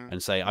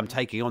 and say, I'm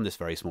taking on this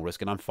very small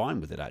risk and I'm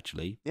fine with it.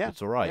 Actually,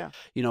 it's all right. Yeah.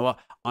 You know what?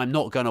 I'm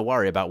not going to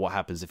worry about what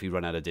happens if you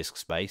run out of disk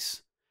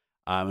space,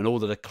 and all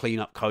the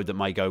cleanup code that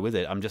may go with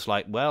it. I'm just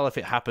like, well, if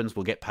it happens,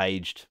 we'll get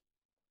paged.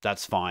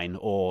 That's fine.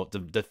 Or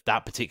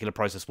that particular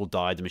process will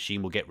die, the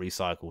machine will get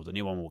recycled, a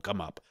new one will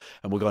come up,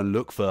 and we'll go and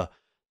look for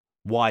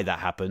why that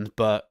happened.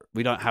 But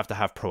we don't have to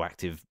have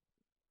proactive,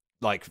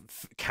 like,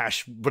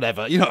 cache,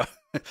 whatever,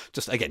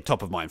 just, again,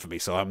 top of mind for me.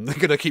 So I'm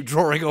going to keep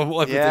drawing on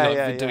everything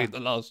I've been doing the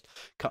last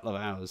couple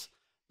of hours.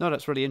 No,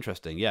 that's really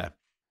interesting. Yeah.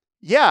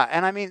 Yeah.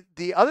 And I mean,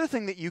 the other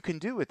thing that you can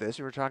do with this,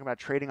 we were talking about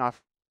trading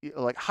off,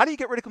 like, how do you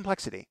get rid of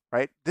complexity,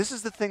 right? This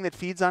is the thing that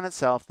feeds on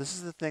itself. This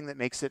is the thing that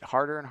makes it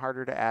harder and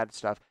harder to add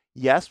stuff.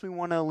 Yes, we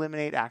want to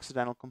eliminate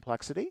accidental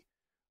complexity,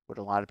 what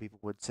a lot of people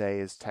would say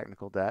is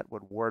technical debt,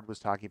 what Ward was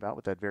talking about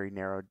with that very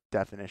narrow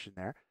definition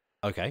there.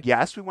 Okay.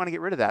 Yes, we want to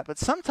get rid of that. But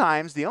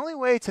sometimes the only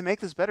way to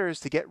make this better is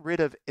to get rid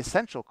of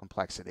essential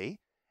complexity,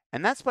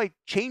 and that's by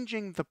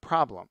changing the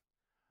problem.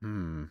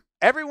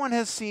 Everyone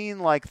has seen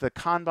like the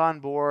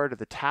Kanban board or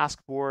the task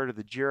board or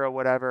the Jira,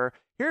 whatever.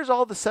 Here's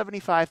all the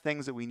 75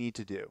 things that we need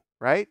to do,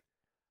 right?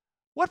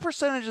 What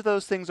percentage of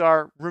those things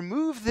are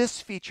remove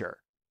this feature?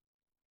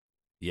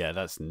 Yeah,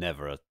 that's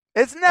never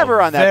it's never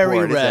on that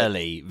board. Very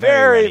rarely.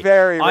 Very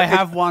rarely. I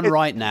have one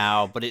right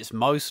now, but it's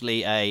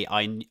mostly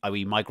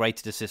we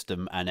migrated a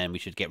system and then we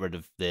should get rid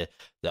of the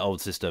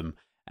old system.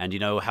 And you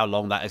know how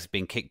long that has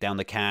been kicked down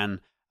the can?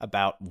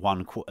 About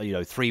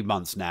 3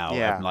 months now.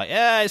 Yeah. I'm like,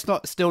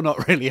 it's still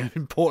not really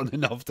important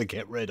enough to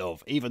get rid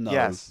of, even though.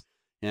 Yes.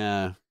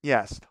 Yeah.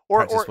 Yes.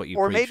 Or preach,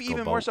 maybe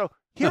even more so.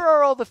 Here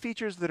are all the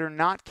features that are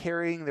not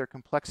carrying their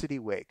complexity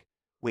weight.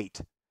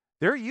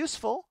 They're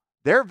useful.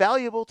 They're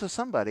valuable to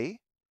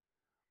somebody.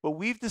 But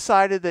we've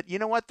decided that, you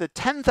know what, the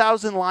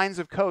 10,000 lines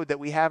of code that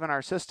we have in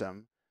our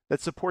system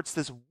that supports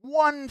this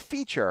one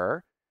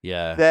feature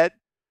that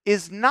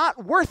is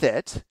not worth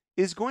it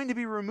is going to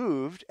be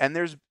removed. And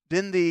there's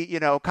been the,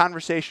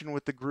 conversation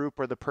with the group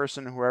or the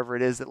person, whoever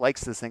it is that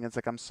likes this thing. It's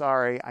like, I'm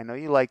sorry, I know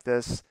you like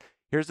this.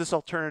 Here's this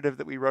alternative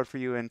that we wrote for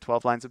you in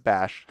 12 lines of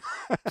bash.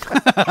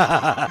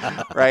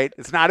 Right?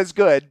 It's not as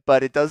good,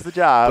 but it does the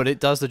job. But it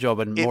does the job,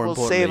 and more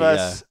importantly, it will save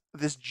us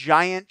this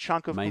giant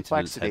chunk of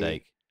complexity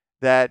headache.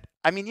 that,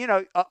 I mean,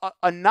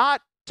 a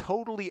not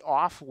totally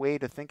off way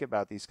to think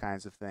about these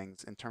kinds of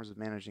things in terms of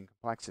managing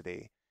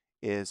complexity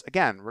is,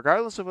 again,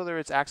 regardless of whether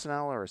it's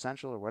accidental or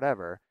essential or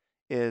whatever,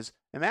 is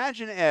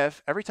imagine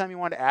if every time you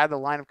want to add a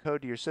line of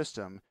code to your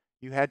system,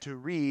 you had to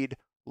read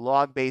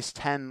log base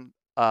 10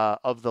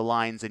 of the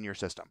lines in your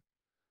system,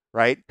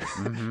 right?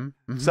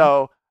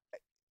 So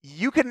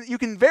you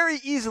can very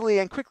easily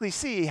and quickly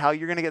see how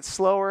you're going to get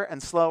slower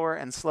and slower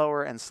and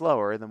slower and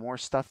slower the more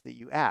stuff that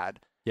you add.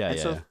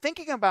 So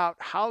thinking about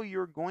how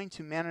you're going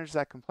to manage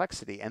that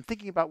complexity and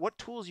thinking about what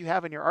tools you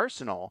have in your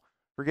arsenal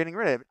for getting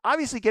rid of it.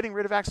 Obviously, getting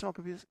rid of accidental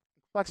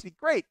complexity,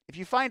 great. If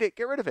you find it,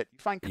 get rid of it. You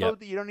find code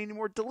that you don't need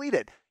anymore, delete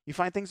it. You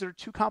find things that are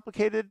too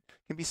complicated,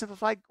 can be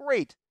simplified,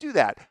 great, do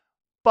that.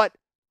 But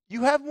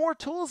you have more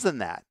tools than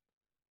that,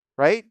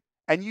 right?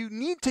 And you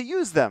need to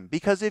use them,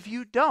 because if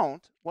you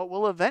don't, what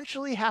will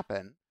eventually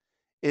happen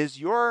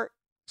is your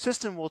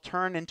system will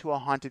turn into a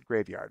haunted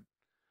graveyard.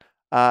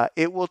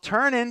 It will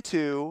turn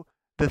into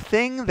the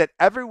thing that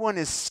everyone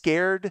is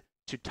scared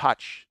to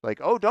touch. Like,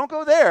 oh, don't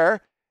go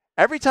there.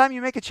 Every time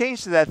you make a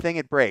change to that thing,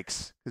 it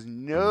breaks because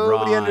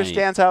nobody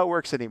understands how it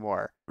works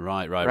anymore.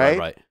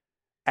 Right.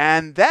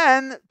 And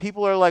then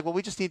people are like, well,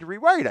 we just need to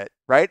rewrite it,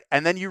 right?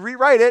 And then you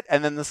rewrite it,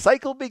 and then the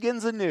cycle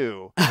begins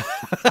anew.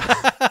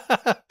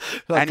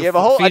 Like and you have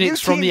a whole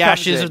phoenix from the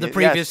ashes of the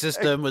previous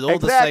system with all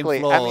the same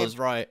flaws,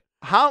 right?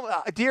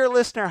 How, dear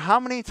listener, how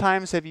many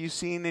times have you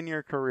seen in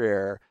your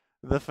career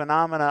the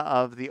phenomena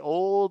of the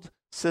old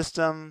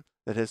system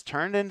that has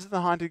turned into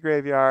the haunted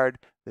graveyard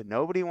that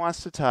nobody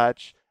wants to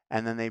touch,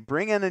 and then they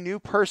bring in a new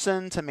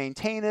person to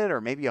maintain it, or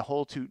maybe a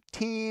whole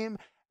team,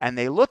 and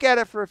they look at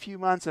it for a few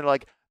months and they're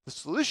like, the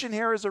solution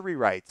here is a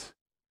rewrite.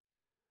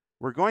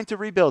 We're going to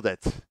rebuild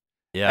it.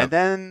 Yeah. And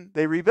then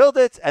they rebuild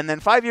it, and then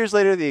 5 years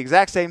later, the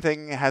exact same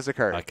thing has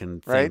occurred. I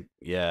can right? think.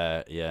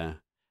 Yeah, yeah.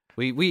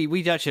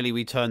 We actually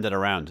we turned that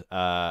around.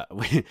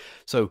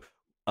 So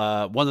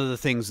one of the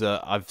things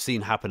that I've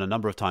seen happen a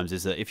number of times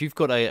is that if you've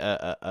got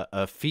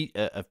a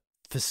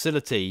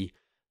facility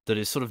that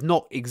is sort of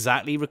not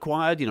exactly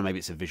required, maybe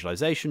it's a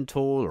visualization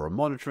tool or a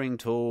monitoring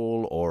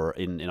tool, or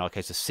in our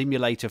case a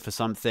simulator for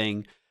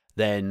something,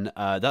 then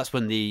that's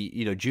when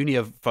the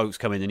junior folks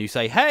come in and you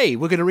say, hey,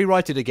 we're going to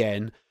rewrite it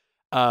again.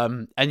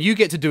 And you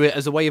get to do it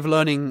as a way of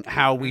learning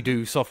how we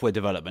do software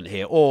development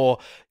here, or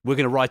we're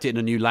going to write it in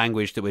a new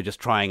language that we're just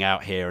trying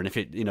out here. And if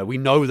it, we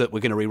know that we're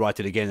going to rewrite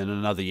it again in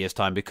another year's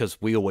time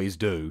because we always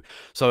do.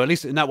 So at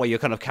least in that way, you're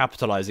kind of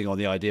capitalizing on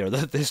the idea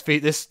that this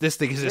thing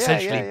is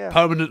essentially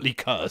permanently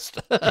cursed.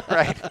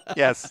 Right.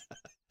 Yes.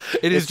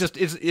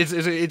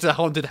 It's a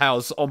haunted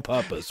house on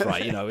purpose,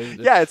 right?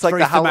 Yeah, it's like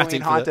the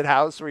Halloween haunted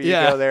house where you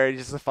go there and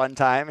it's just a fun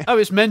time. Oh,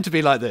 it's meant to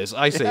be like this.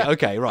 I see. Yeah.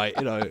 Okay, right.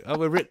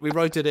 We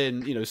wrote it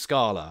in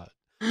Scala.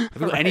 Have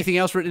we got anything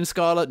else written in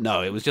Scala?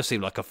 No, it just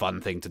seemed like a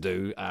fun thing to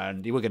do,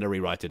 and we're going to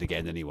rewrite it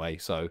again anyway.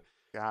 So,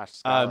 gosh,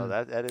 Scala,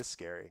 that is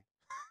scary.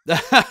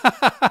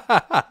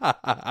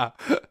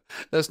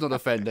 Let's not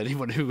offend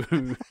anyone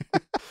who.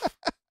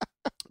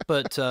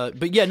 But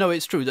yeah, no,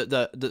 it's true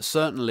that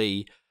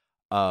certainly.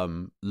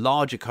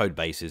 Larger code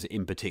bases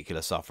in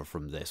particular suffer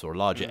from this, or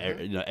larger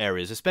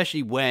areas,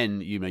 especially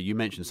when you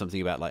mentioned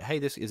something about like, hey,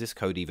 is this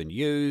code even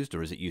used,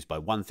 or is it used by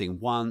one thing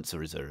once,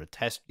 or is there a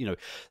test?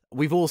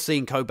 We've all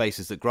seen code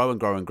bases that grow and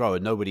grow and grow,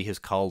 and nobody has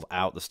culled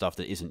out the stuff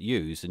that isn't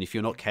used. And if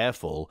you're not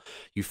careful,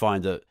 you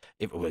find that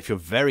if you're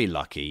very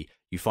lucky,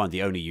 you find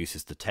the only use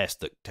is the test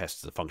that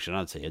tests the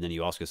functionality, and then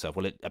you ask yourself,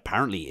 well, it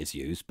apparently is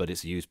used, but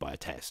it's used by a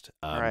test.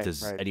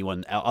 Does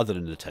anyone other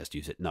than the test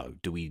use it? No.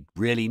 Do we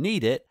really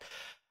need it?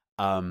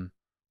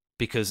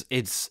 Because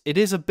it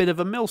is a bit of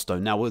a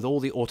millstone. Now, with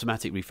all the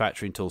automatic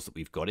refactoring tools that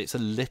we've got, it's a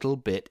little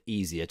bit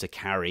easier to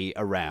carry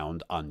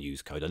around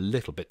unused code, a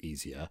little bit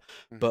easier.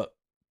 But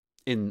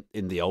in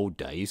the old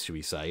days, should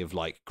we say, of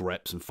like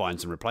greps and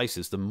finds and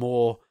replaces, the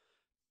more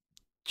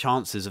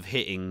chances of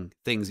hitting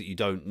things that you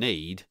don't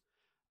need,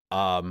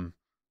 the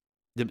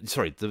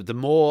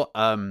more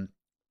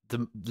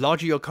the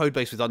larger your code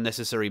base with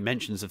unnecessary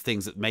mentions of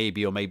things that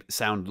maybe or may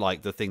sound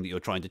like the thing that you're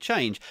trying to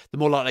change, the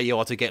more likely you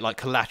are to get like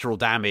collateral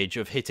damage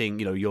of hitting,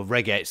 your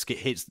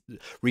regex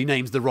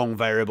renames the wrong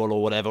variable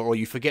or whatever, or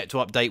you forget to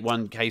update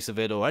one case of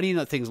it, or any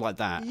things like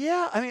that.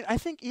 Yeah, I mean, I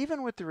think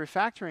even with the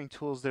refactoring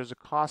tools, there's a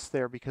cost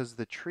there because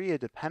the tree of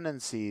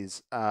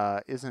dependencies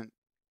isn't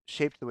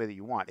shaped the way that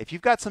you want. If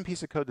you've got some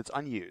piece of code that's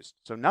unused,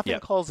 so nothing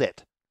calls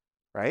it,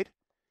 right?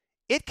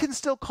 It can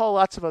still call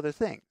lots of other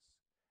things.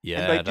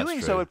 Yeah, and by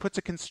doing so, it puts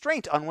a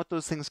constraint on what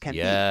those things can be.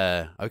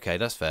 Yeah, okay,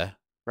 that's fair.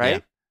 Right? Yeah.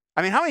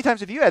 I mean, how many times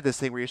have you had this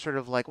thing where you're sort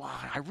of like, well,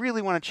 I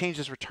really want to change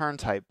this return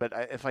type, but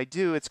if I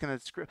do, it's going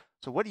to screw.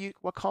 So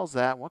what calls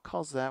that? What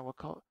calls that?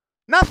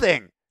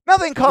 Nothing!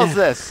 Nothing calls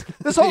this.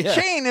 This whole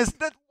chain is,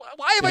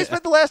 why have I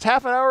spent the last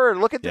half an hour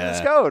looking through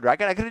this code? I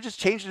could have just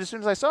changed it as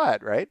soon as I saw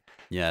it, right?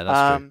 Yeah,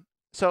 that's true.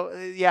 So,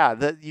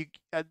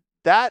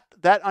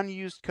 that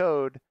unused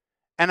code,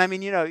 and I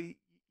mean,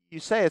 you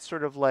say it's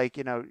sort of like,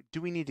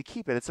 do we need to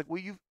keep it? It's like, well,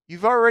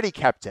 you've already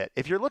kept it.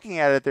 If you're looking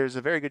at it, there's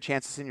a very good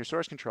chance it's in your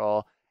source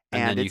control,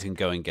 and then you can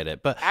go and get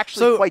it. But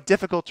actually, quite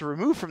difficult to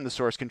remove from the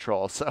source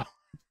control. So,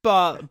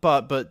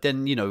 but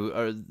then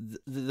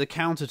the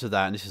counter to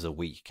that, and this is a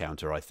weak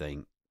counter, I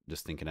think.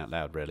 Just thinking out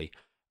loud, really.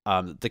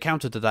 The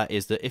counter to that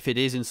is that if it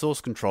is in source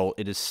control,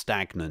 it is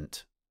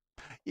stagnant.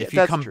 Yeah, if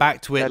you come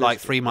back to it like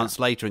 3 months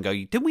later and go,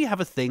 didn't we have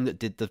a thing that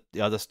did the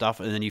other stuff?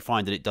 And then you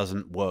find that it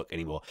doesn't work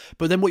anymore.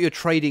 But then what you're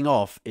trading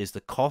off is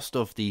the cost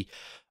of the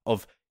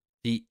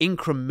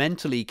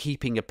incrementally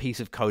keeping a piece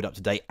of code up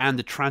to date and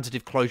the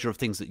transitive closure of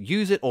things that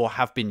use it or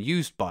have been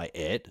used by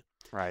it.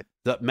 Right.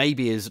 That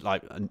maybe is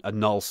like a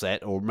null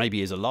set, or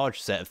maybe is a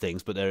large set of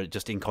things, but they're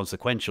just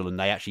inconsequential and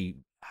they actually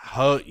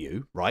hurt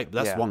you, right?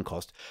 That's one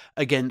cost,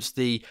 against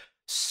the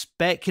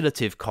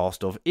speculative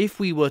cost of if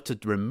we were to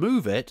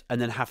remove it and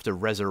then have to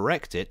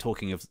resurrect it,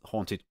 talking of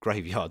haunted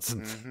graveyards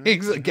and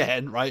things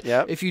again, right?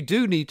 Yep. If you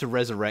do need to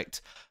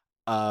resurrect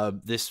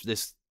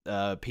this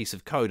piece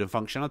of code and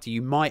functionality,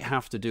 you might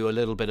have to do a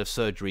little bit of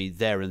surgery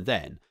there and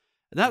then.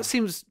 And that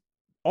seems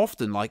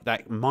often like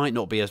that might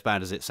not be as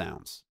bad as it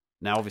sounds.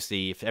 Now,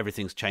 obviously, if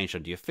everything's changed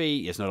under your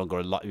feet, it's no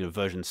longer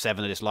version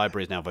 7 of this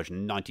library is now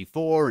version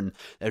 94, and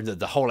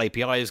the whole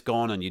API is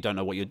gone, and you don't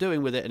know what you're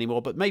doing with it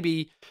anymore. But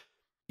maybe,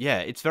 yeah,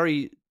 it's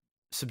very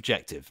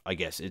subjective, I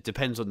guess. It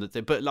depends on the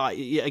thing. But like,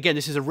 again,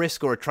 this is a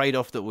risk or a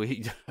trade-off that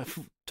we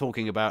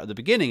talking about at the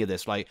beginning of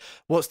this. Like,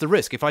 what's the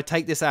risk? If I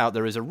take this out,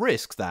 there is a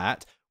risk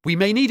that we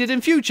may need it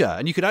in future.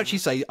 And you could actually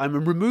say,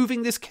 I'm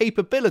removing this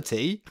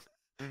capability,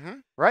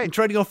 right, and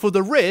trading off for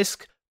the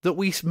risk that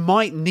we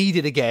might need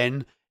it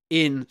again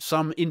in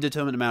some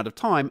indeterminate amount of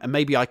time, and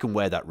maybe I can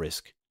wear that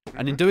risk.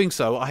 And in doing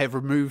so, I have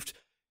removed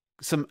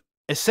some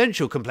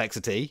essential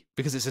complexity,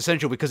 because it's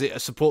essential because it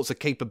supports a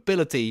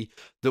capability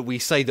that we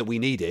say that we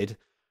needed.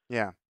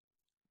 Yeah.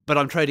 But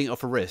I'm trading it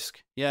off a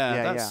risk.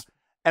 Yeah.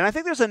 And I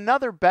think there's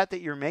another bet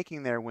that you're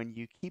making there when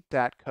you keep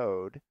that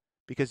code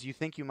because you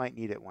think you might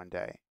need it one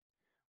day,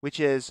 which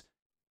is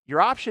your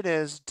option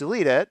is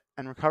delete it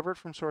and recover it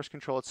from source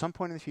control at some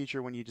point in the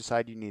future when you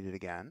decide you need it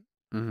again,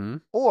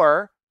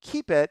 or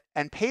keep it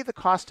and pay the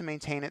cost to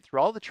maintain it through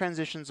all the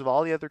transitions of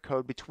all the other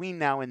code between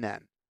now and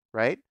then,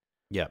 right?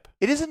 Yep.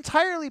 It is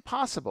entirely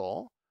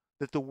possible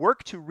that the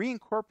work to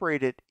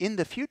reincorporate it in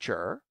the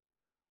future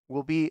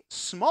will be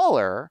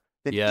smaller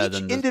than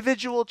each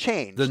individual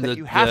change that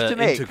you have to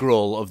make.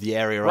 Integral of the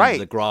area right, under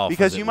the graph.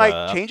 Because you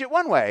might change it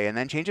one way and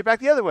then change it back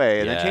the other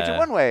way and then change it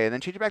one way and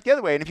then change it back the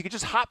other way. And if you could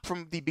just hop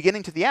from the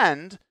beginning to the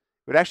end, it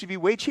would actually be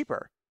way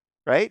cheaper,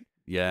 right?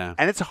 Yeah.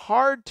 And it's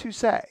hard to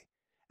say.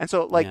 And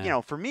so, like, you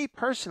know, for me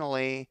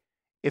personally,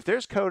 if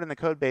there's code in the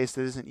code base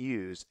that isn't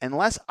used,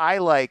 unless I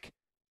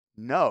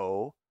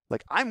know,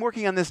 I'm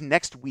working on this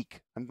next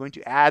week, I'm going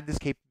to add this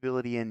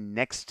capability in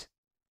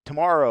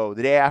tomorrow,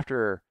 the day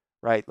after,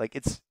 right? Like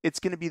it's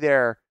going to be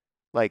there.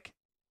 Like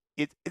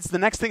it's the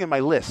next thing in my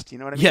list. You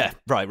know what I mean? Yeah,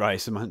 right.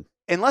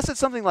 Unless it's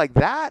something like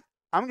that,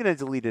 I'm going to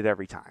delete it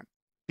every time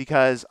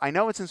because I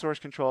know it's in source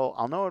control.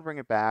 I'll know I'll bring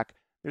it back.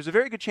 There's a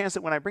very good chance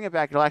that when I bring it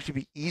back, it'll actually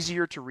be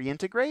easier to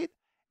reintegrate.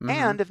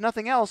 And if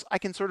nothing else, I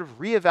can sort of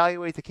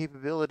reevaluate the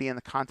capability in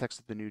the context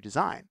of the new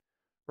design,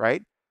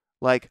 right?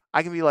 Like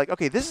I can be like,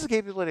 okay, this is the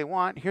capability I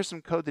want. Here's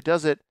some code that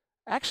does it.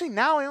 Actually,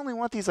 now I only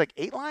want these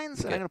 8 lines,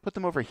 and I'm going to put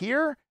them over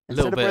here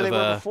instead of where they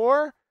were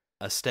before.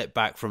 A step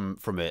back from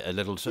it, a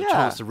little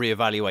chance to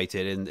reevaluate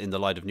it in the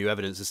light of new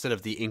evidence instead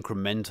of the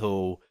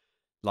incremental,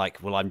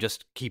 I'm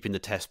just keeping the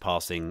test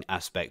passing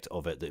aspect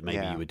of it that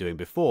maybe you were doing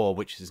before,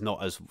 which is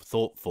not as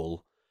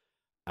thoughtful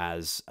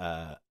as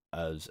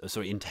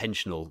sort of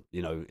intentional,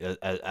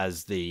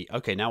 as the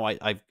now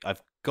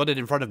I've got it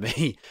in front of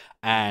me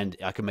and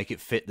I can make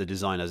it fit the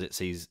design as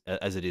it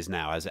is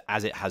now,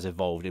 as it has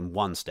evolved in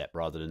one step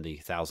rather than the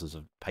thousands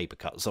of paper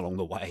cuts along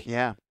the way.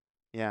 Yeah,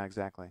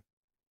 exactly.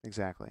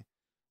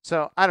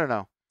 So I don't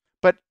know,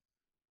 but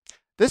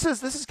this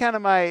is kind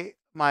of my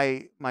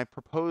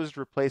proposed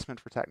replacement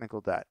for technical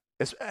debt.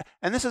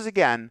 And this is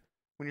again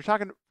when you're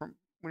talking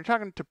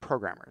to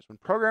programmers. When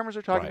programmers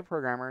are talking to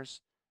programmers,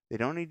 they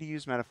don't need to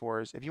use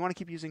metaphors. If you want to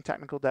keep using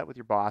technical debt with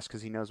your boss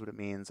because he knows what it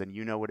means and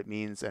you know what it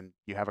means and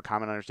you have a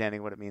common understanding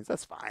of what it means,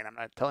 that's fine. I'm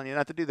not telling you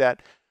not to do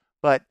that.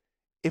 But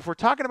if we're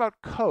talking about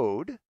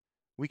code,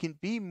 we can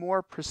be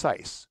more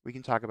precise. We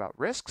can talk about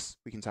risks.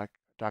 We can talk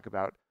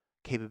about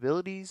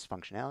capabilities,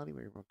 functionality,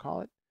 whatever you want to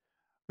call it.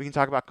 We can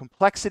talk about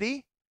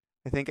complexity.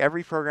 I think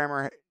every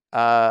programmer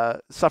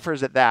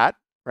suffers at that,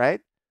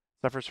 right?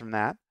 Suffers from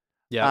that.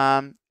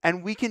 Yeah.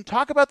 And we can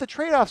talk about the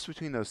trade-offs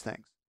between those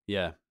things.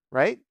 Yeah.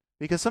 Right?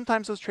 Because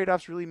sometimes those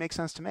trade-offs really make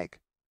sense to make.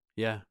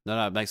 Yeah,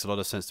 no, it makes a lot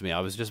of sense to me. I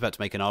was just about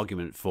to make an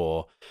argument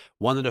for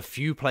one of the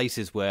few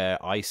places where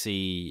I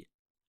see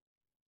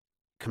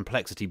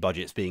complexity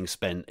budgets being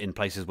spent in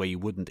places where you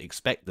wouldn't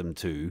expect them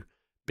to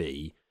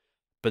be,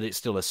 but it's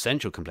still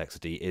essential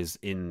complexity, is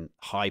in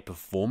high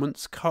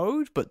performance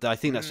code. But I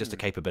think that's just a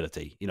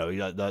capability,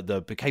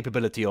 the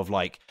capability of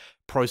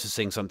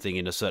processing something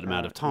in a certain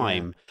amount of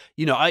time.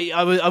 Yeah.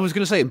 I was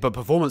going to say, but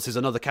performance is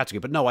another category,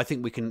 but no, I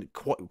think we can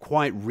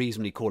quite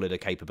reasonably call it a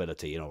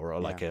capability, or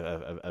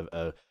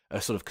a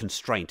sort of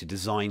constraint, a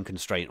design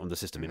constraint on the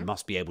system. It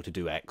must be able to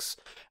do X,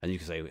 and you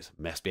can say it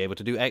must be able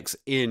to do X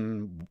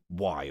in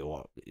Y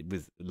or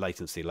with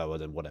latency lower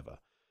than whatever.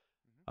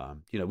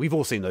 We've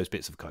all seen those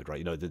bits of code,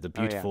 right? The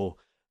beautiful,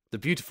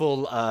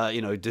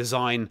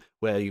 design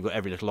where you've got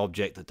every little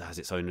object that has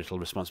its own little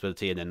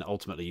responsibility, and then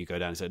ultimately you go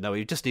down and say, no,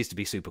 it just needs to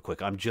be super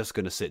quick. I'm just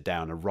going to sit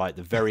down and write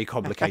the very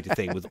complicated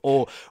thing with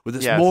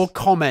more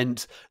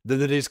comment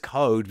than it is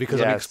code, because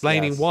I'm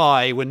explaining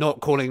why we're not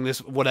calling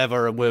this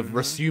whatever, and we're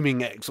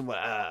assuming X.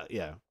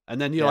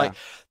 And then you're like,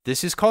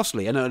 this is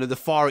costly. And at the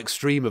far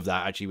extreme of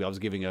that, actually, I was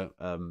giving a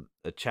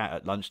chat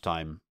at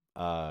lunchtime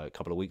a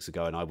couple of weeks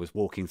ago, and I was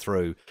walking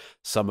through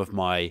some of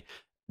my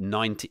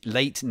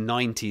late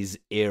 90s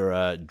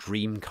era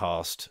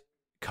Dreamcast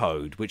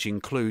code, which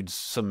includes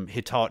some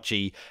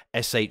Hitachi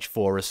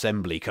SH4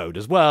 assembly code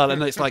as well.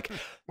 And it's like,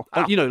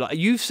 wow.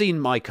 You've seen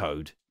my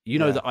code.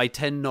 That I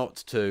tend not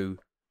to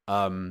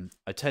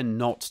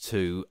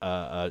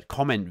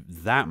comment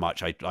that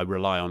much. I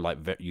rely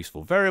on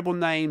useful variable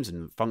names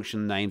and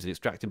function names and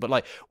extracting.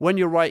 But when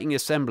you're writing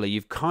assembly,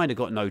 you've kind of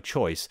got no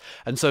choice.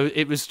 And so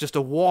it was just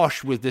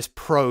awash with this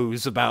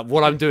prose about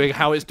what I'm doing,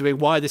 how it's doing,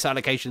 why this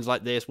allocation's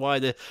like this, why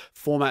the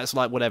format's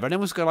like whatever. And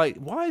everyone's going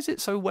why is it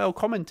so well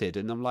commented?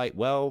 And I'm like,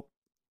 well,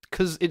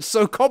 because it's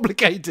so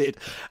complicated.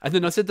 And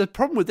then I said, the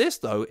problem with this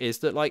though is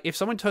that if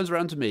someone turns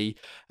around to me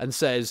and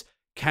says,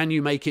 can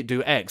you make it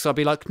do X? I'll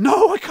be like,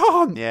 no, I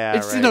can't. Yeah,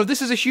 it's this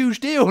is a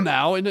huge deal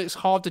now, and it's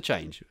hard to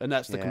change, and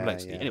that's the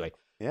complexity. Anyway,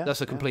 that's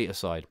a complete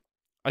aside.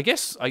 I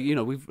guess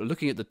we've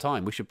looking at the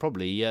time. We should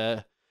probably.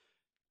 I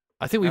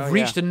think we've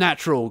reached a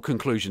natural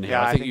conclusion here.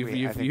 I think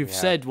you've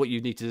said what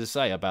you needed to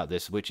say about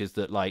this, which is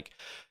that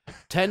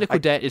technical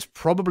debt is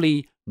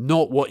probably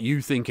not what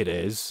you think it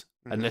is,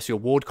 unless you're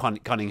Ward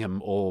Cunningham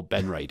or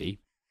Ben Rady.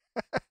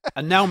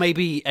 And now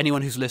maybe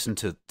anyone who's listened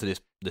to this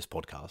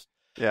podcast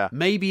Yeah.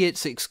 Maybe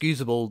it's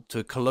excusable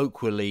to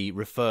colloquially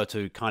refer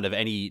to kind of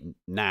any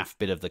naff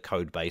bit of the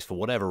code base for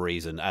whatever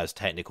reason as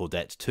technical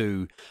debt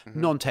to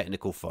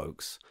non-technical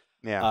folks.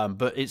 Yeah.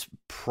 But it's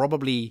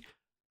probably,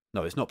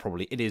 no, it's not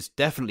probably, it is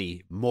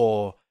definitely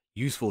more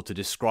useful to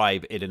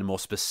describe it in a more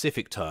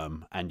specific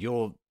term. And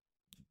when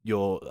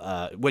you're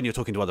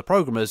talking to other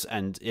programmers,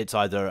 and it's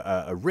either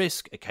a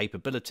risk, a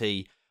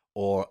capability,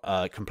 or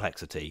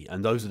complexity,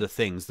 and those are the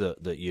things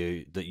that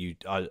you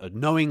are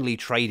knowingly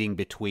trading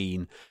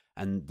between.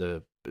 And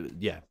that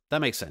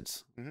makes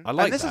sense. I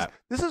like that.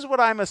 This is what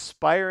I'm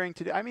aspiring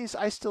to do. I mean,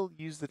 I still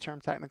use the term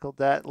technical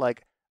debt.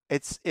 Like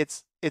it's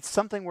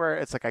something where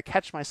it's like I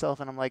catch myself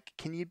and I'm like,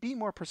 can you be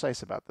more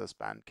precise about this,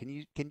 Ben? Can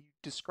you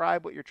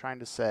describe what you're trying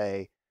to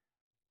say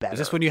better? Is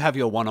this when you have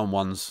your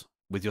one-on-ones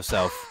with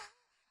yourself?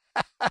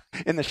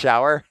 In the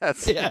shower?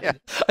 That's yeah.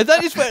 And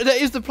that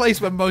is the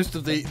place where most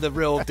of the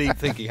real deep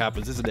thinking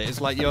happens, isn't it? It's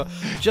like you're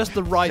just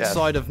the right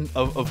side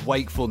of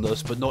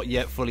wakefulness, but not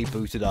yet fully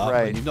booted up.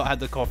 Right. And you've not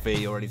had the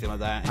coffee or anything like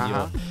that,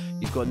 and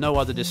you've got no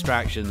other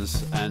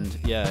distractions. And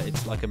yeah,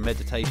 it's like a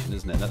meditation,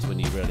 isn't it? That's when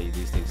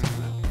these things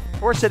come out.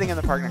 Or sitting in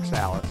the park next to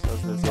Alice.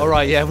 All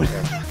right, yeah, we're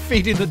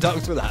feeding the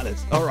ducks with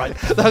Alice. All right,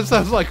 that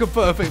sounds like a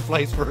perfect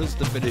place for us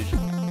to finish.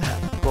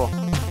 Cool.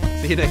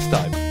 See you next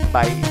time.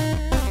 Bye.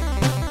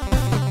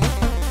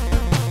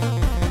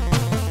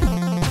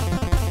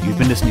 You've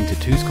been listening to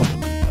Two's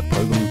Complement, a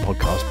programming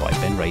podcast by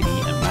Ben Rady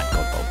and Matt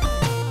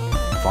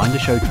Godbold. Find the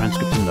show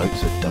transcript and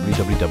notes at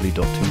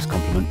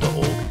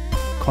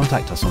www.twoscomplement.org.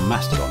 Contact us on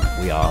Mastodon.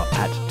 We are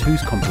at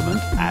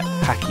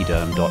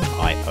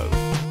twoscomplement@hachyderm.io.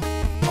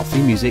 Our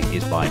theme music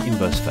is by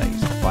Inverse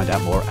Phase. Find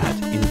out more at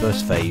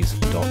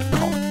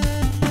inversephase.com.